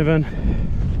driving,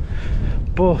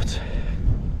 but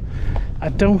I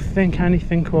don't think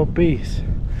anything will beat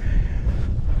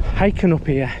hiking up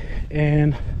here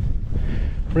in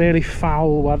really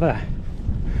foul weather,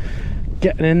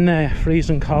 getting in there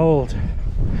freezing cold,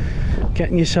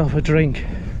 getting yourself a drink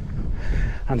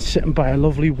and sitting by a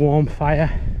lovely warm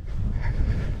fire.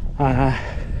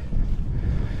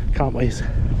 Can't wait.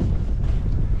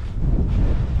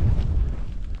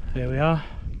 Here we are,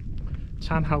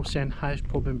 Tan House Inn, highest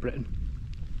pub in Britain,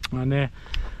 and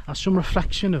as some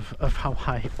reflection of how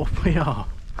high up we are,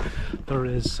 there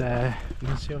is you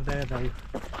can see over there the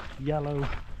yellow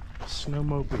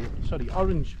snowmobile, sorry,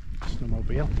 orange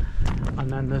snowmobile, and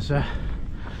then there's a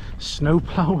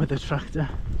snowplow with a tractor.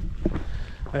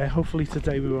 Hopefully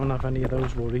today we won't have any of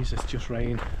those worries, it's just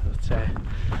rain. But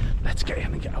let's get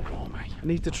in and get a warm. I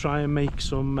need to try and make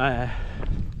some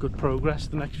good progress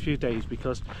the next few days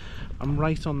because I'm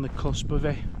right on the cusp of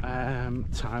it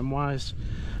time wise.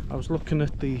 I was looking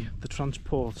at the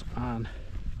transport and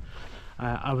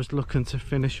I was looking to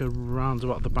finish around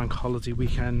about the bank holiday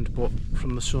weekend, but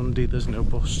from the Sunday there's no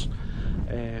bus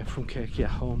from Kirk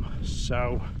Yetholm,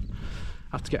 so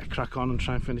I have to get a crack on and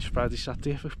try and finish Friday,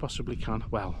 Saturday if I possibly can.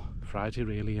 Well, Friday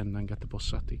really, and then get the bus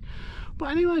Saturday.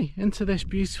 But anyway, into this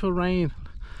beautiful rain.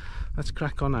 Let's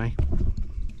crack on, eh?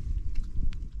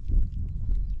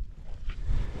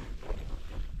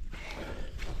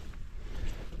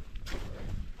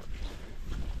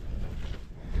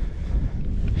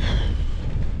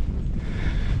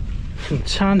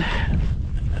 Tan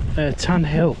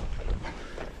Hill.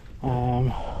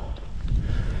 The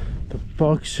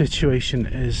bog situation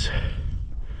is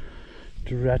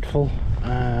dreadful.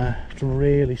 It's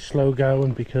really slow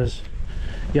going because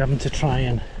you're having to try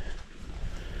and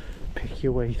pick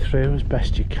your way through as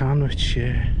best you can, which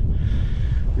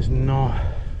is not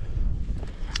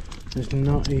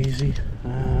easy.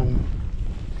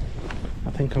 I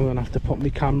think I'm going to have to put my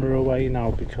camera away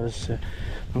now because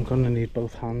I'm going to need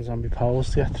both hands on my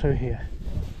poles to get through here.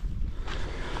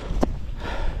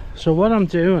 So what I'm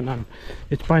doing,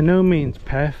 it's by no means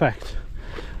perfect.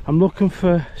 I'm looking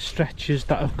for stretches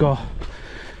that have got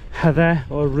heather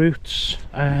or roots,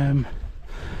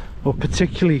 or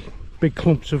particularly big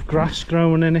clumps of grass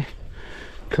growing in it,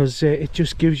 because it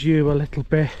just gives you a little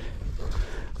bit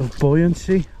of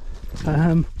buoyancy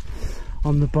on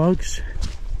the bogs.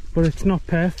 But it's not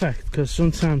perfect because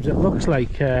sometimes it looks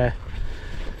like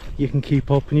you can keep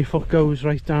up and your foot goes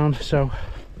right down, so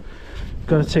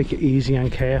got to take it easy and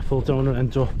careful. Don't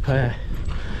end up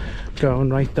going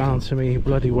right down to me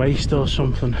bloody waist or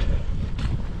something.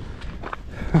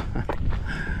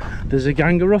 There's a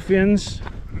gang of ruffians.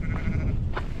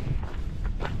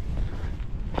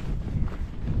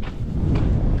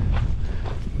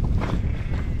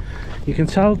 You can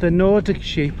tell they're Nordic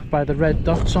sheep by the red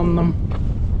dots on them.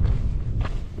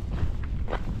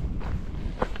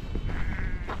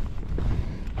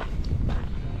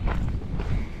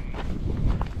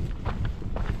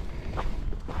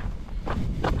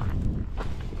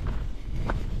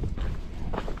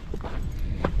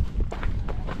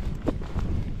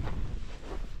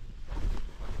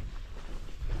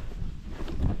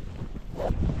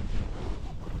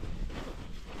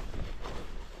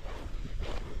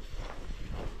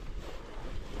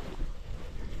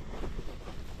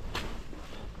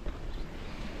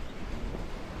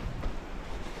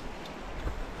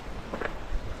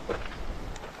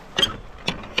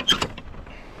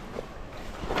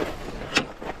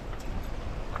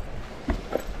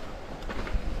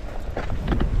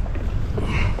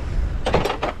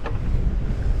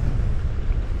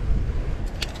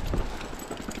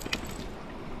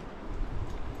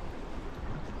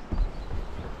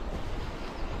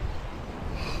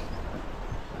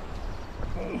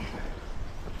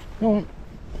 Go on,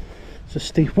 it's a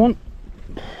steep one.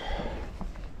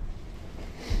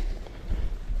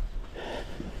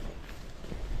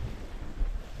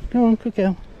 Go on, quick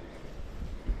girl.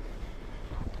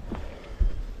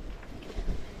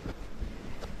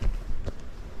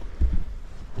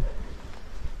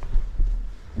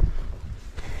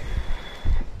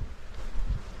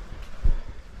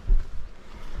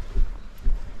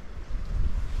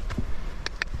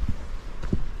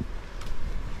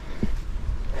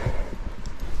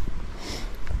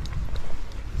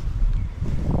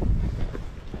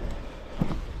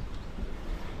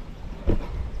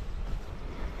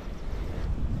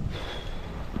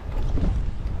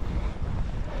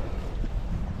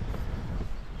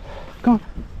 Go on.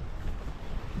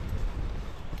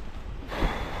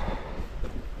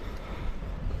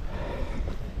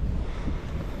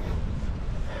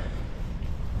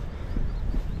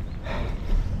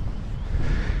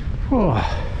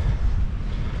 Oh.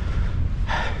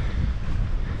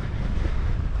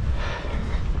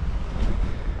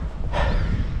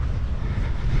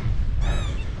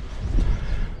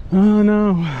 Oh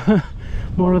no,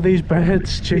 more of these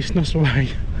birds chasing us away.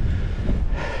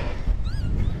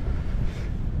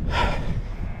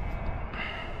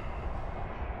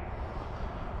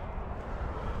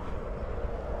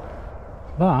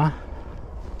 That,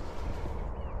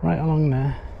 right along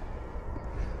there,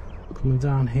 coming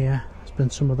down here, has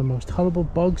been some of the most horrible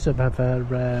bogs I've ever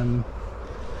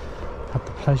had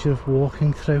the pleasure of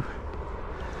walking through.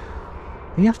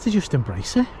 You have to just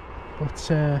embrace it. But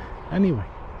anyway,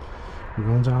 we're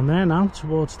going down there now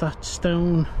towards that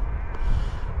stone,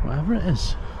 whatever it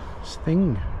is, this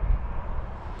thing.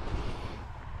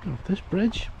 Go up this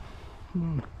bridge. Come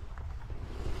on.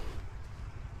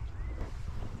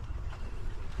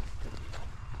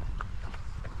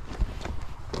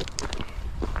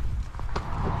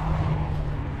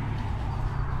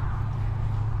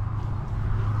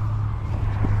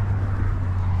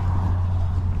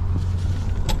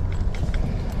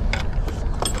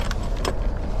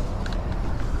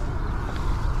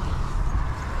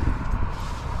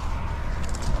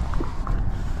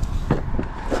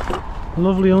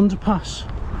 Lovely underpass,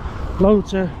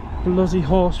 loads of bloody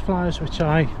horse flies, which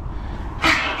I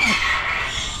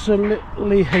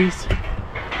absolutely hate.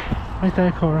 Right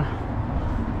there, Cora.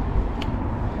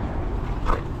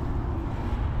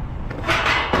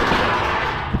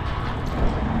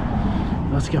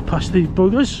 Let's get past these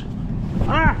buggers.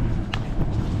 Ah!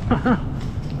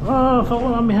 Oh, I felt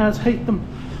one on my head, hate them.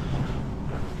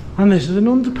 And this is an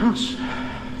underpass,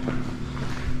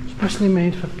 especially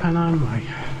made for Pennine Way.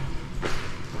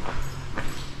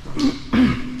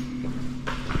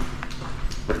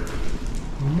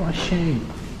 What a shame.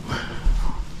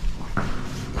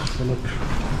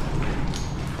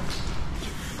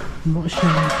 What a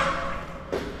shame.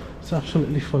 It's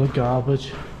absolutely full of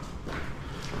garbage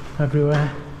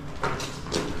everywhere.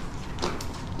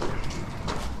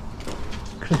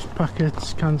 Crisp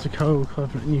packets, cans of Coke,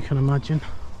 everything you can imagine.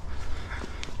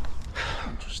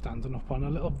 I'm just standing up on a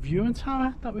little viewing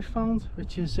tower that we found,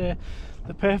 which is the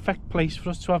perfect place for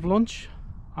us to have lunch.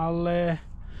 I'll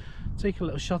take a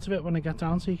little shot of it when I get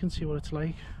down so you can see what it's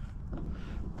like.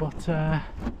 But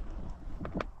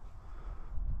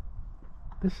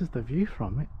this is the view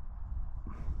from it.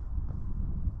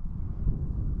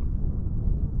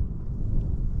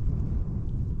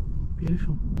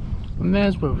 Beautiful. And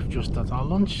there's where we've just had our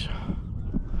lunch.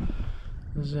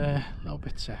 There's a little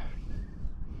bit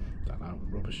don't know,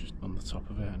 rubbish just on the top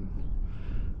of it, and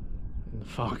in the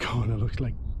far corner looks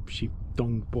like sheep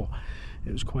dung, but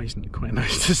it was quite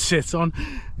nice to sit on.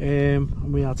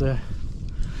 And we had a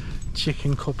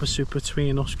chicken cup of soup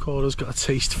between us. Cora's got a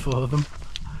taste for them.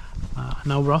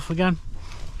 Now we're off again.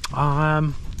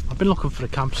 I've been looking for a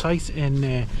campsite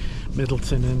in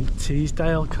Middleton and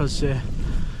Teesdale because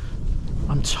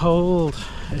I'm told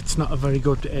it's not a very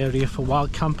good area for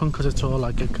wild camping because it's all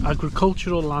like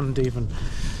agricultural land even.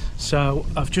 So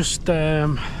I've just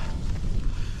made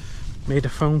a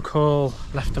phone call,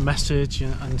 left a message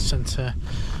and sent a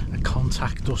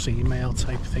contact us email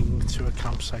type thing to a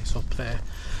campsite up there.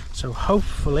 So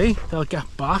hopefully they'll get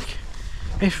back.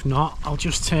 If not, I'll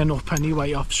just turn up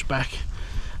anyway off spec.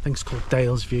 I think it's called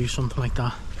Dale's View, something like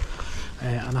that,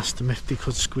 and ask them if they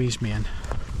could squeeze me in.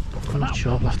 I'm not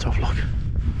sure, I'll have to have a look.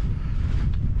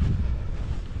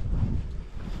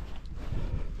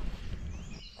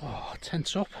 Oh,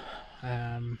 tent's up.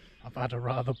 I've had a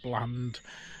rather bland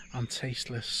and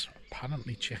tasteless,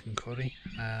 apparently, chicken curry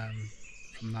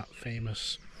from that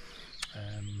famous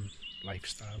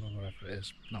lifestyle or whatever it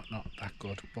is. Not that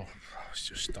good, but I was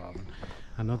just starving.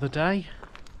 Another day.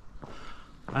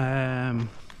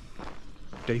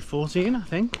 Day 14, I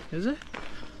think, is it?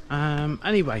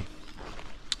 Anyway,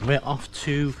 we're off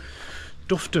to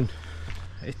Durston.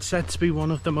 It's said to be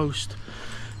one of the most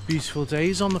beautiful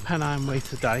days on the Pennine Way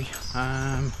today,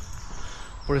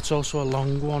 but it's also a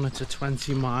long one. It's a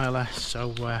 20-miler,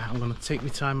 so I'm going to take my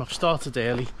time. I've started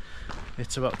early.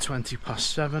 It's about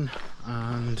 7:20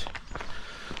 and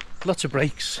lots of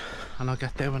breaks, and I'll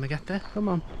get there when I get there. Come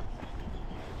on.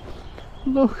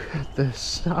 Look at the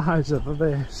size of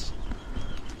this.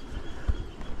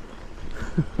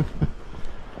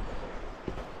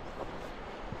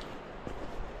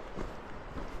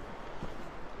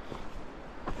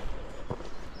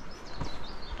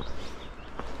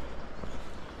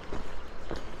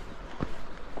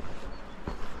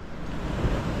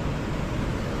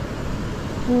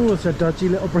 Oh, it's a dodgy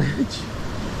little bridge.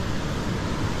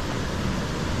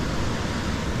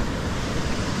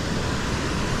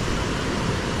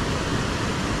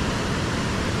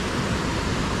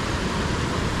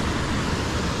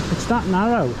 It's that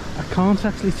narrow, I can't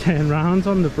actually turn round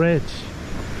on the bridge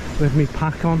with me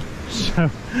pack on, so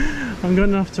I'm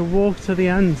going to have to walk to the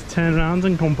end, turn around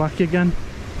and come back again.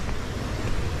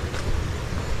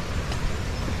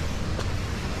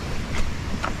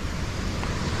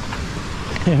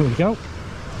 Here we go.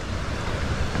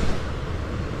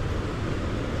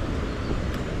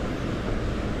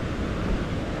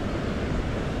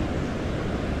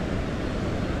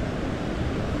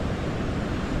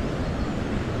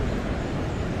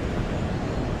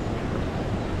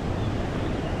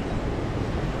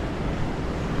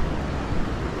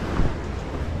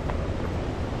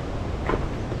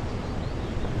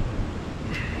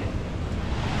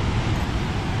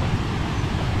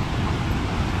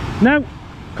 No,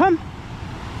 come.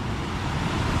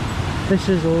 This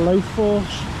is low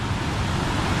force.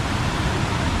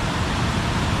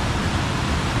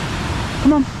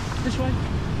 Come on, this way.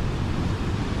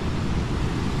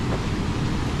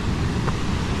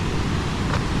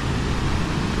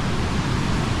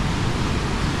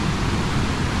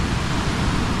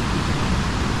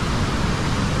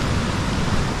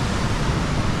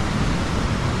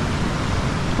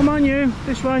 Come on you,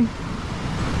 this way.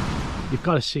 You've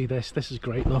got to see this. This is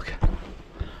great, look.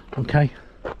 Okay.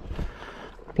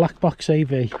 Black box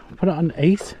AV. Put it on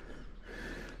 8.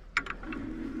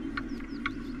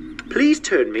 Please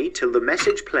turn me till the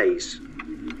message plays.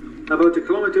 About a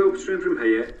kilometre upstream from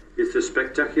here is the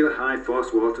spectacular high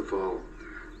force waterfall.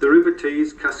 The river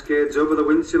Tees cascades over the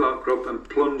Windsell outcrop and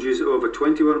plunges over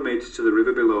 21 metres to the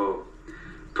river below.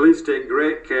 Please take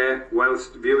great care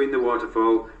whilst viewing the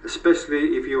waterfall,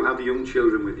 especially if you have young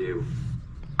children with you.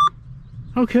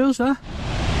 How cool's that?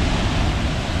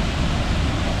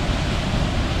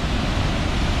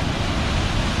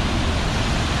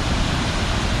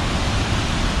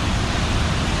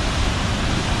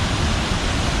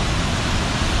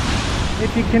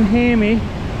 If you can hear me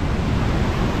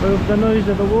over the noise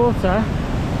of the water,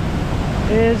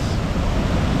 is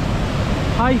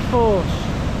high force.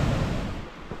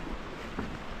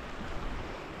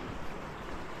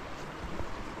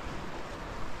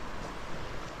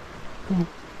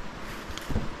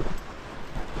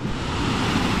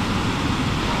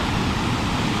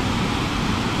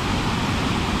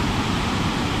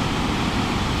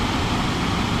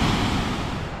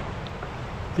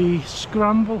 The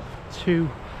scramble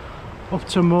up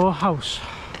to Moorhouse,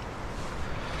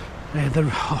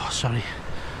 the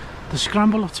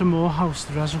scramble up to Moorhouse,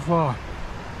 the reservoir,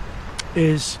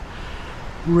 is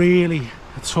really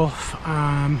tough.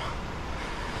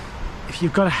 If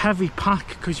you've got a heavy pack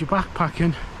because you're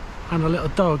backpacking and a little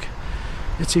dog,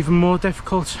 it's even more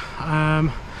difficult.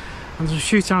 And there's a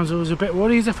few times I was a bit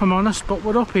worried, if I'm honest, but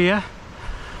we're up here.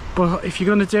 But if you're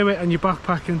going to do it and you're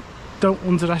backpacking, don't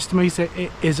underestimate it.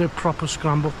 It is a proper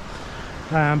scramble.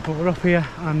 But we're up here,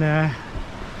 and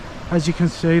as you can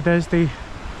see, there's the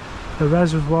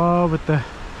reservoir with the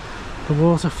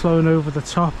water flowing over the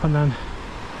top and then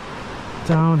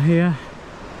down here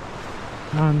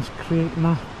and creating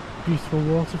that beautiful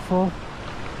waterfall.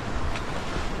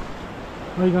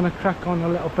 We're going to crack on a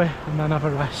little bit and then have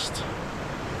a rest.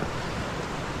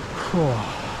 Whew.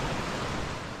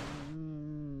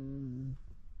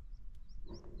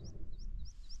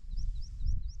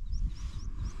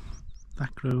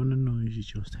 That groaning noise you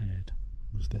just heard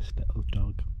was this little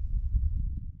dog.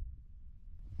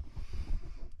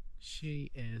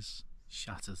 She is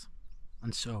shattered,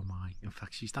 and so am I. In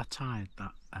fact, she's that tired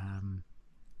that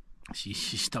she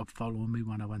stopped following me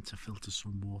when I went to filter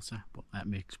some water. But let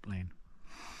me explain.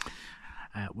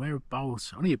 We're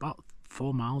only about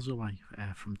 4 miles away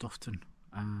from Durston,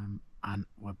 and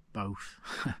we're both,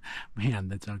 me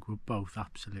and the dog, were both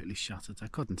absolutely shattered. I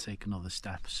couldn't take another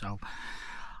step, so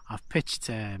I've pitched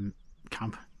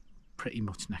camp pretty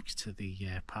much next to the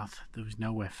path. There was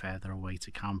nowhere further away to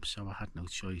camp, so I had no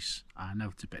choice. I know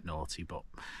it's a bit naughty, but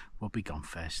we'll be gone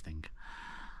first thing.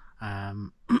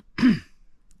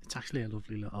 It's actually a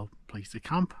lovely little place to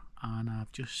camp, and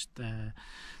I've just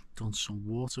done some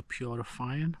water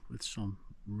purifying with some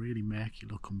really murky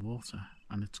looking water,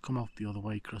 and it's come out the other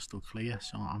way crystal clear,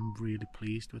 so I'm really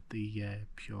pleased with the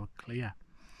pure clear.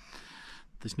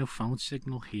 There's no phone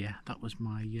signal here. That was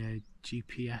my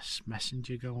GPS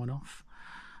messenger going off.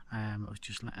 I was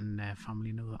just letting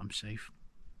family know that I'm safe.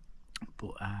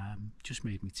 But just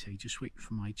made me tea, just waiting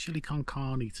for my chili con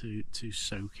carne to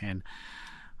soak in.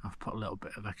 I've put a little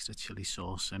bit of extra chili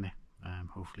sauce in it.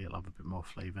 Hopefully it'll have a bit more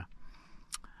flavour.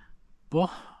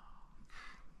 But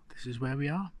this is where we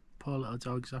are. Poor little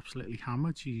dog's absolutely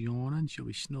hammered. She's yawning. She'll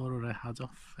be snoring her head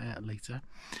off later.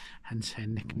 Hence her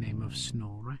nickname of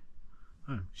Snorer.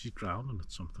 Oh, she's growling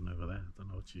at something over there. I don't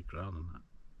know what she's growling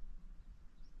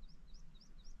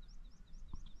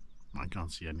at. I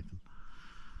can't see anything.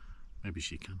 Maybe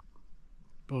she can.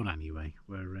 But anyway,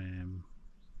 we're going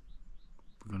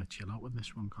to chill out when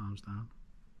this one calms down.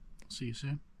 See you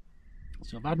soon.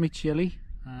 So I've had my chili,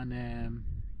 and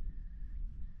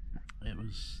it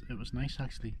was nice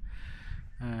actually.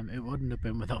 It wouldn't have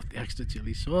been without the extra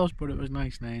chili sauce, but it was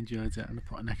nice and I enjoyed it, and I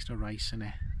put an extra rice in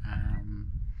it.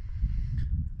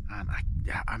 And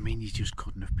I mean, you just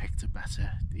couldn't have picked a better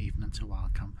evening to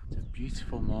wild camp. It's a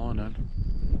beautiful morning.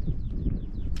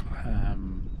 A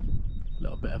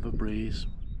little bit of a breeze,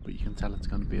 but you can tell it's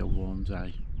going to be a warm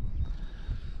day.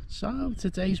 So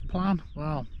today's plan,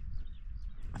 well,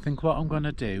 I think what I'm going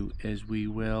to do is we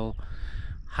will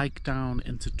hike down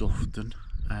into Durston.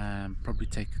 Probably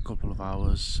take a couple of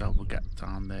hours, so we'll get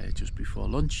down there just before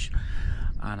lunch,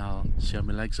 and I'll see how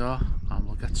my legs are, and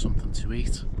we'll get something to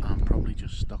eat and probably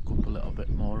just stock up a little bit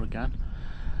more again,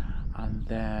 and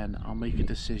then I'll make a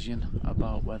decision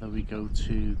about whether we go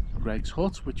to Greg's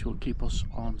hut, which will keep us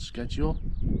on schedule,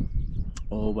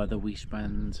 or whether we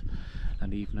spend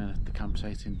an evening at the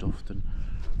campsite in Durston.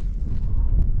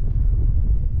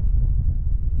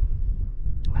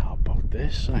 How about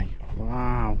this, eh?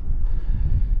 Wow.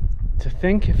 To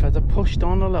think if I'd have pushed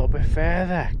on a little bit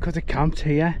further, could have camped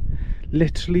here.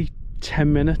 Literally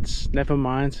 10 minutes, never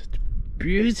mind. It's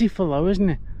beautiful though,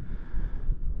 isn't it?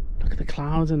 Look at the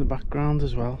clouds in the background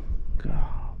as well.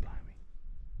 God, blimey.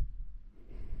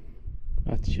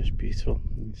 That's just beautiful.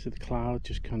 You see the cloud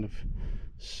just kind of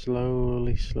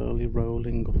slowly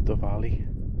rolling up the valley.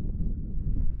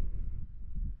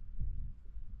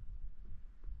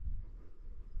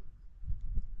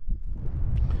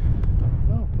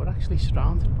 Oh, we're actually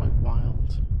surrounded by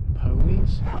wild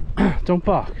ponies. Don't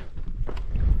bark.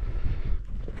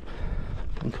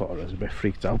 And Cora's a bit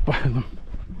freaked out by them.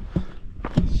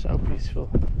 So beautiful.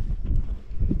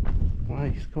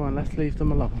 Right, come on, let's leave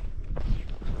them alone.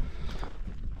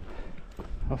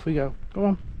 Off we go. Go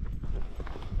on.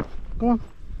 Go on.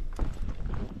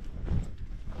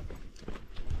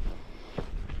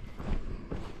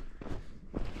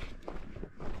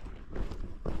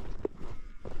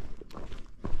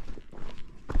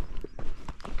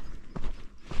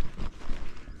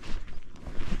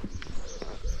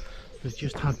 We've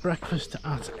just had breakfast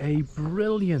at a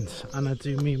brilliant, and I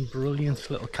do mean brilliant,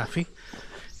 little cafe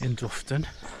in Durston,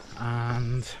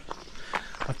 and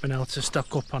I've been able to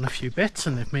stock up on a few bits,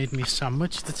 and they've made me a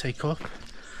sandwich to take up.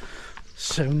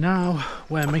 So now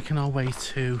we're making our way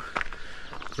to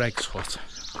Greg's hut,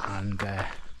 and if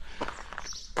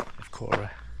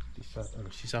Cora decides, oh,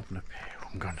 she's having a poo,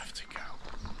 I'm going to have to go.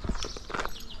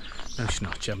 No, she's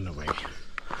not, she's having a wee.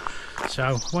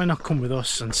 So why not come with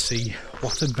us and see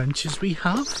what adventures we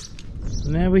have?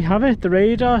 And there we have it, the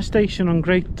radar station on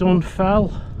Great Dun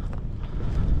Fell.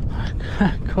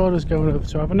 Cora's going over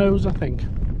to have a nose, I think.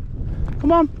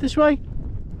 Come on, this way.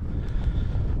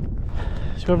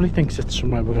 She probably thinks it's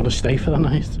somewhere we're going to stay for the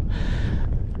night.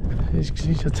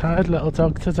 She's a tired little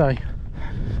dog today.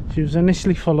 She was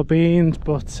initially full of beans,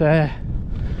 but I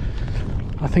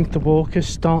think the walk is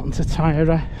starting to tire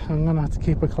her. I'm going to have to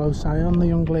keep a close eye on the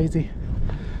young lady.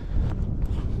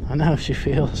 I know how she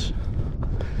feels.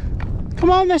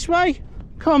 Come on this way.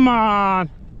 Come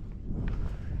on.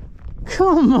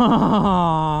 Come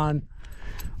on.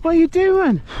 What are you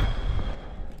doing?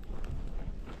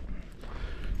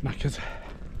 Knackered.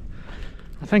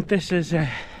 I think this is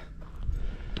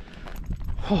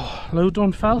Low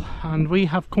Dun Fell, and we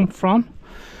have come from.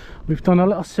 We've done a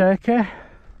little circuit.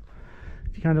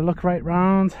 If you kind of look right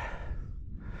round,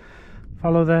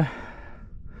 follow the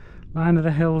line of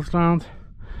the hills round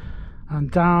and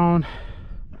down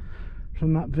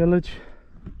from that village,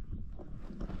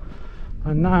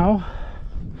 and now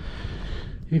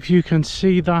if you can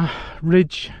see that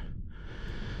ridge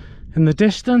in the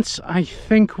distance, I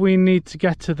think we need to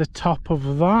get to the top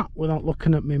of that without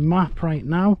looking at my map right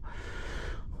now,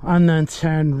 and then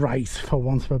turn right, for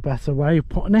want of a better way of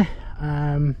putting it,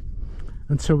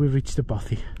 until we reach the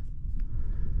bothy.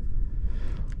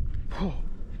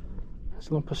 This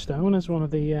lump of stone is one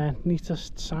of the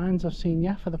neatest signs I've seen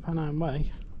yet for the Pennine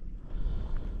Way.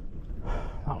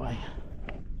 That way,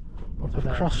 up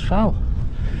at Cross Fell.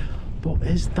 But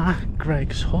is that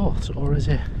Greg's hut, or is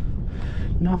it?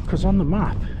 No, because on the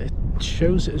map it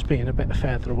shows it as being a bit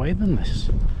further away than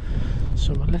this.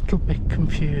 So I'm a little bit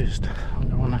confused. I'm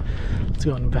going to have to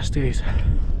go and investigate.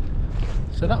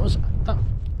 So that was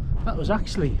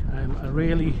actually a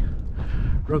really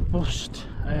robust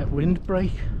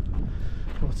windbreak.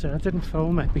 But I didn't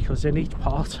film it because in each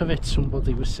part of it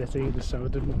somebody was sitting, so I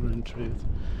didn't want to intrude.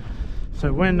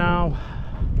 So we're now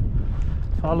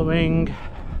following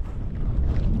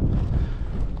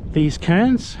these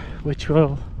cairns, which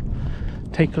will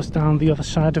take us down the other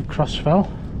side of Crossfell,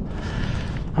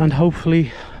 and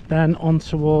hopefully then on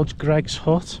towards Greg's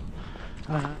hut.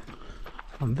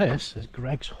 And this is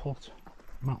Greg's hut,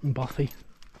 Mountain Bothy.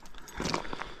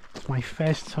 It's my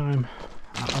first time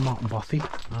at a mountain bothy,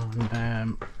 and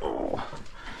have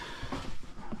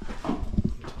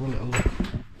a little look.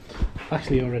 I've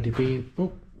actually already been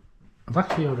in,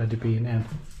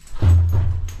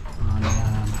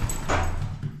 and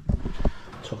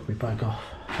took my bag off.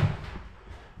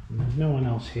 And there's no one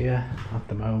else here at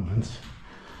the moment,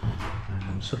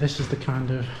 so this is the kind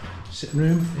of sitting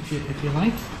room, if you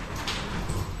like.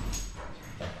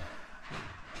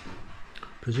 I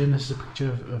presume this is a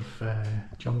picture of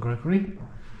John Gregory,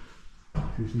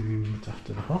 who's named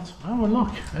after the hut. Oh, and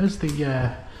look, there's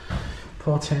the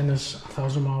Paul Turner's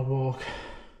 1,000 Mile Walk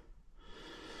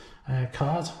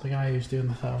card, the guy who's doing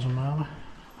the 1,000 miler.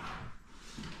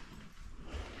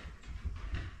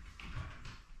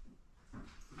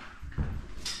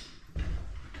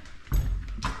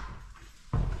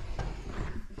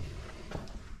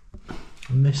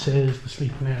 And this is the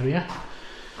sleeping area,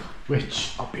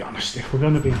 which I'll be honest, if we're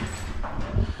going to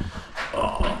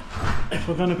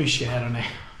be sharing it,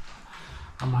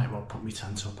 I might well put my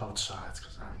tent up outside.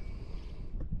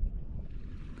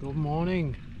 Good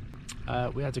morning.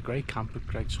 We had a great camp at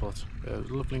Greg's hut. It was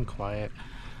lovely and quiet.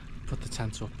 Put the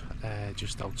tent up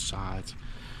just outside.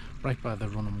 right by the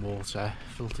running water.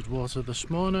 Filtered water this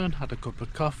morning, had a cup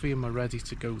of coffee, and we're ready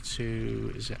to go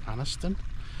to, is it Alston?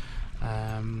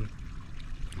 And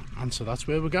so that's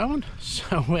where we're going.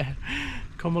 So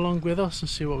come along with us and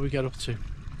see what we get up to.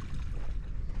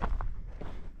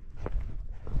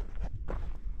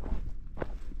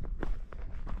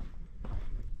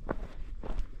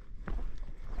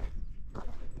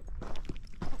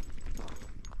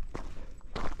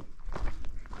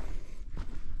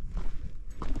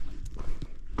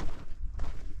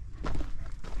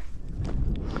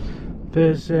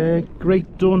 There's a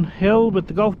Great Dun Hill with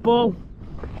the golf ball,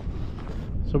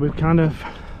 so we've kind of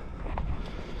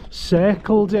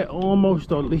circled it almost,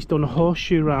 or at least done a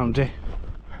horseshoe around it,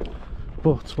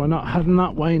 but we're not heading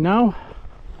that way now.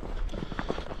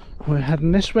 We're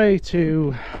heading this way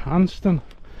to Alston,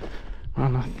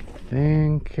 and I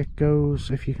think it goes,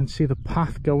 if you can see the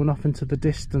path going off into the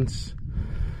distance,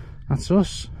 that's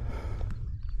us.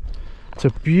 It's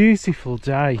a beautiful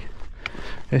day.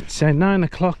 It's 9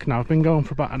 o'clock now. I've been going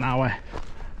for about an hour.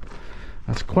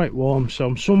 It's quite warm, so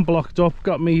I'm sun-blocked up.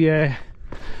 Got my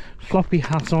floppy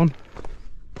hat on.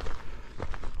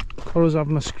 Cora's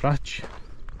having a scratch,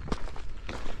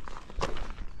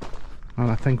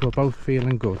 and I think we're both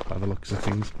feeling good by the looks of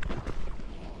things.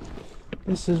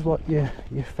 This is what you're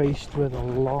faced with a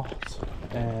lot.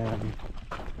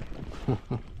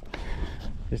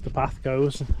 As the path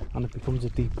goes and it becomes a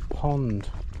deep pond,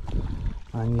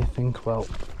 and you think, well,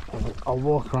 I'll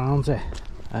walk around it,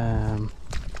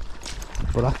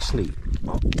 but actually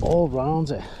all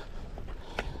around it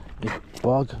is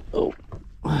bog. Oh,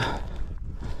 well,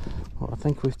 I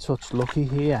think we've touched lucky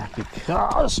here,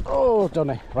 because, oh,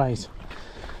 done it, right,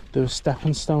 there were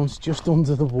stepping stones just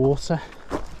under the water.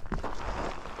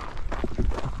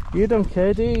 You don't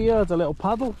care, do you? You had a little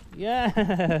paddle?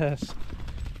 Yes!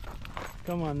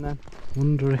 Come on then.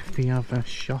 Wonder if they have a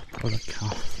shop or a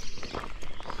cafe.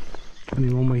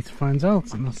 Only one way to find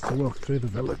out, and that's to walk through the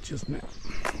village, isn't it?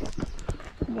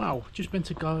 Wow, just been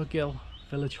to Gorse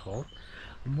Village Hall,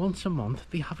 and once a month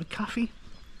they have a cafe,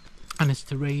 and it's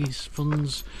to raise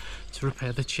funds to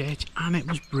repair the church, and it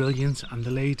was brilliant, and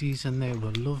the ladies in there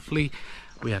were lovely.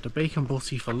 We had a bacon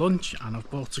butty for lunch, and I've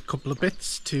bought a couple of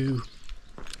bits to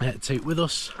take with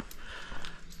us.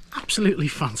 Absolutely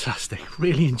fantastic,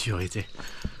 really enjoyed it.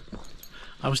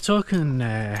 I was talking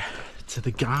to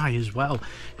the guy as well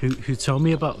who told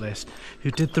me about this,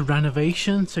 who did the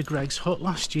renovation to Greg's hut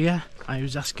last year. I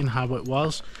was asking how it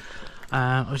was.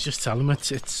 I was just telling him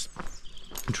it's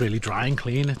really dry and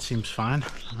clean, it seems fine,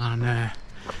 and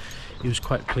he was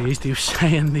quite pleased. He was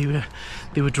saying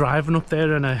they were driving up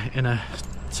there in a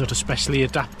sort of specially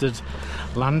adapted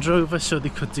Land Rover so they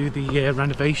could do the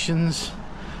renovations.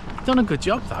 Done a good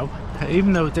job though,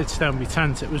 even though it did stay on my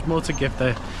tent. It was more to give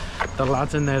the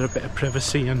lad in there a bit of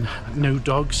privacy and no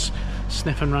dogs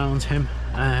sniffing around him,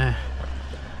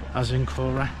 as in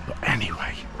Cora. But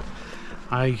anyway,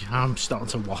 I am starting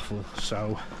to waffle,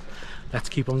 so let's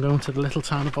keep on going to the little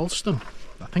town of Alston.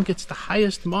 I think it's the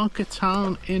highest market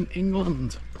town in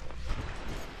England.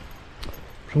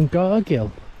 From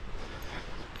Gargill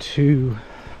to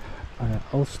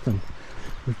Alston,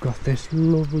 we've got this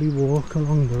lovely walk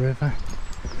along the river.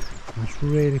 It's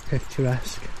really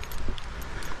picturesque.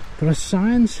 There are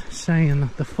signs saying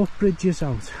that the footbridge is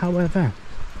out. However,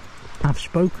 I've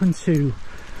spoken to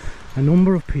a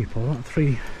number of people,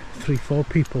 three, four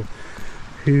people,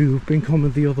 who've been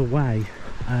coming the other way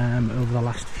over the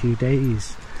last few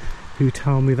days, who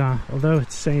tell me that although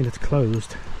it's saying it's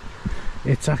closed,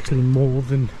 it's actually more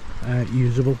than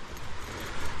usable.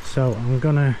 So I'm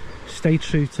gonna stay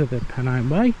true to the Pennine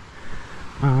Way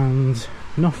and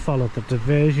not follow the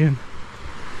diversion.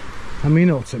 I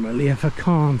mean, ultimately, if I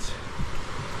can't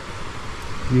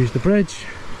use the bridge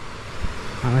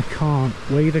and I can't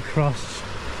wade across,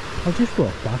 I'll just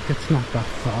walk back. It's not that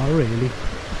far really.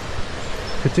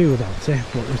 Could do without it,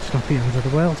 but it's not the end of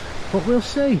the world. But we'll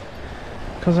see,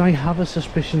 because I have a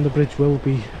suspicion the bridge will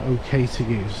be okay to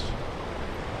use.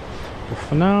 But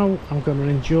for now, I'm going to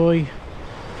enjoy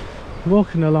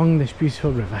walking along this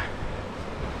beautiful river.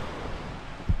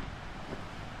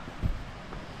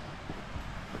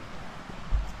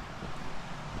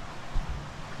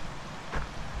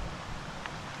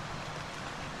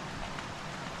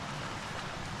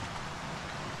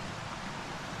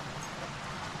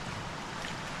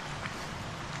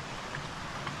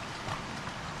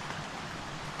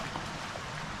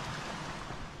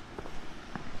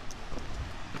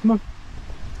 Come on.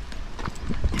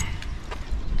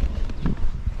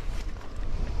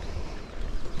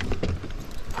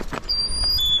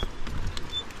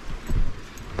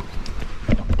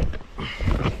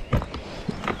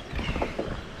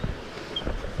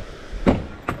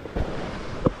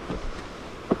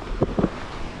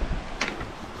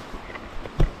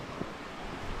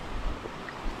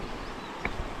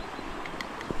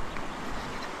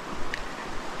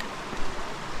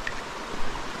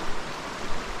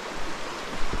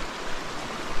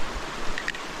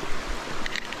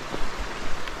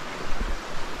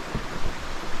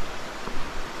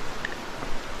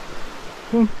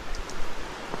 Come on.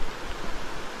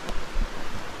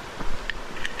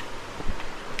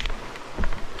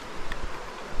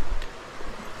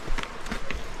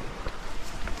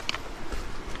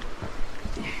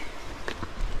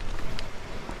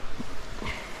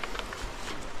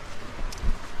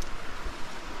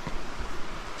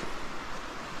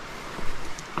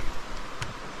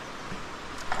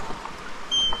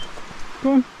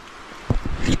 Go on.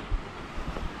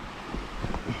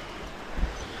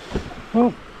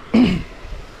 Well,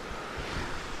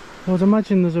 I would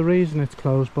imagine there's a reason it's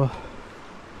closed, but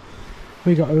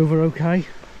we got over okay.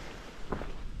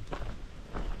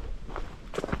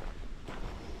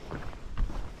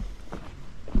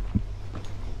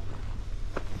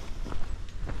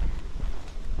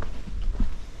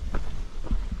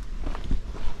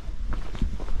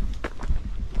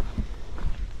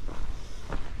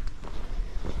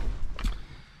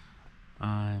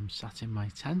 I'm sat in my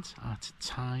tent at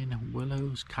Tyne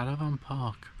Willows Caravan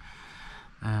Park,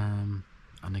 and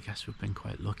I guess we've been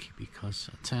quite lucky because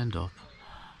I turned up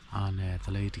and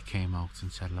the lady came out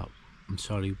and said, look, I'm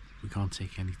sorry, we can't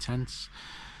take any tents,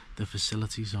 the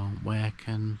facilities aren't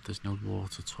working, there's no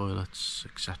water, toilets,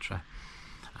 etc.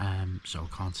 So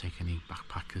I can't take any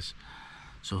backpackers.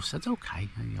 So I said, okay,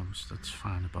 that's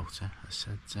fine about it. I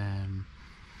said,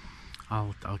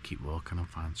 I'll keep walking and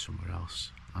find somewhere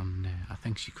else. And I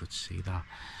think she could see that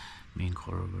me and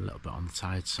Cora were a little bit on the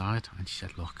tired side, and she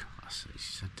said, look, she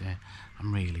said,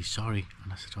 I'm really sorry.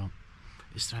 And I said, oh,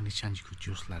 is there any chance you could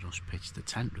just let us pitch the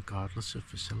tent regardless of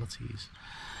facilities?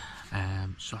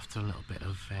 So after a little bit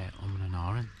of and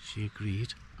ahhing, she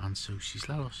agreed, and so she's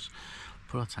let us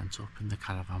put our tent up in the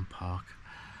caravan park,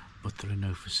 but there are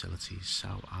no facilities.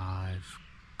 So I've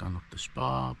gone up the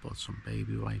spa, bought some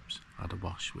baby wipes, had a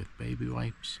wash with baby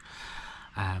wipes,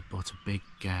 bought a big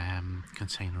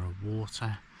container of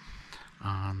water,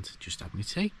 and just had my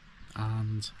tea,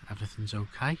 and everything's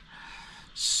okay.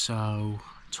 So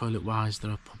toilet wise,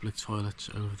 there are public toilets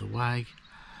over the way,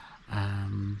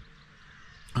 and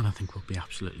I think we'll be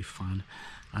absolutely fine.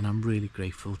 And I'm really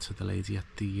grateful to the lady at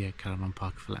the caravan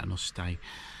park for letting us stay,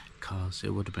 because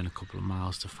it would have been a couple of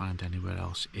miles to find anywhere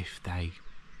else if they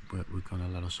were going to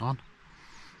let us on.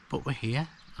 But we're here,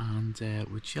 and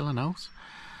we're chilling out,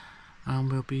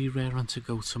 and we'll be raring to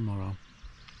go tomorrow.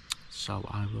 So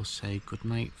I will say good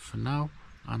night for now,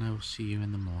 and I will see you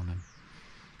in the morning.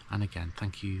 And again,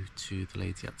 thank you to the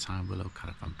lady at Tyne Willow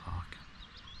Caravan Park.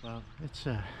 Well, it's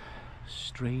a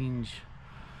strange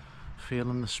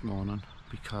feeling this morning,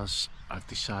 because I've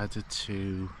decided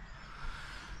to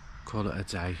call it a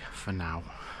day for now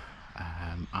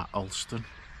at Alston.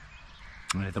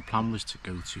 The plan was to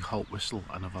go to Haltwhistle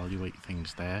and evaluate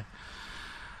things there.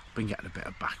 I've been getting a bit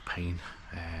of back pain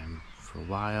for a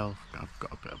while. I've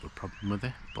got a bit of a problem with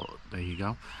it, but there you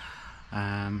go.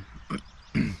 And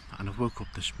I woke up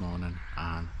this morning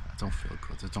and I don't feel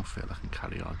good. I don't feel I can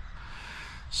carry on.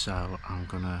 So I'm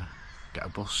gonna get a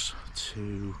bus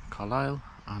to Carlisle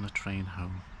and a train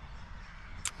home.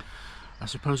 I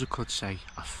suppose I could say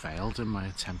I failed in my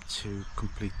attempt to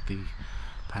complete the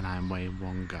Pennine Way in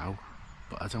one go,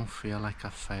 but I don't feel like I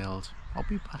failed. I'll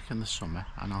be back in the summer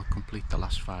and I'll complete the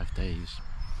last 5 days.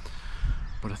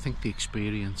 But I think the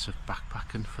experience of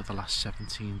backpacking for the last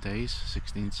 17 days,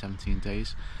 16, 17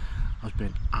 days, has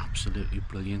been absolutely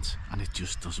brilliant, and it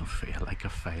just doesn't feel like a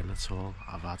fail at all.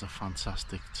 I've had a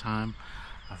fantastic time,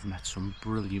 I've met some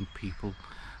brilliant people,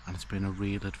 and it's been a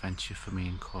real adventure for me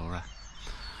and Cora.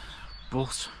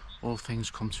 But all things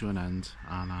come to an end,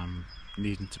 and I'm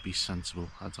needing to be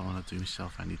sensible. I don't want to do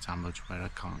myself any damage where I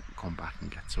can't come back and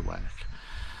get to work.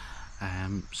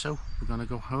 So we're going to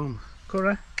go home.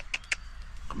 Cora,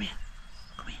 come here,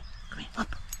 come here, come here,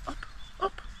 up, up,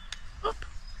 up, up.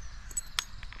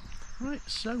 Right,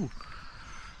 so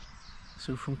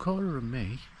from Cora and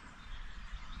me,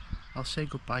 I'll say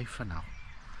goodbye for now.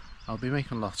 I'll be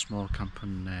making lots more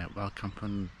camping,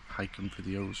 camping, hiking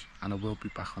videos, and I will be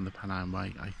back on the Pennine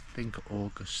Way, I think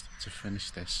August, to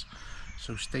finish this.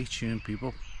 So stay tuned,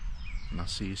 people, and I'll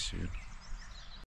see you soon.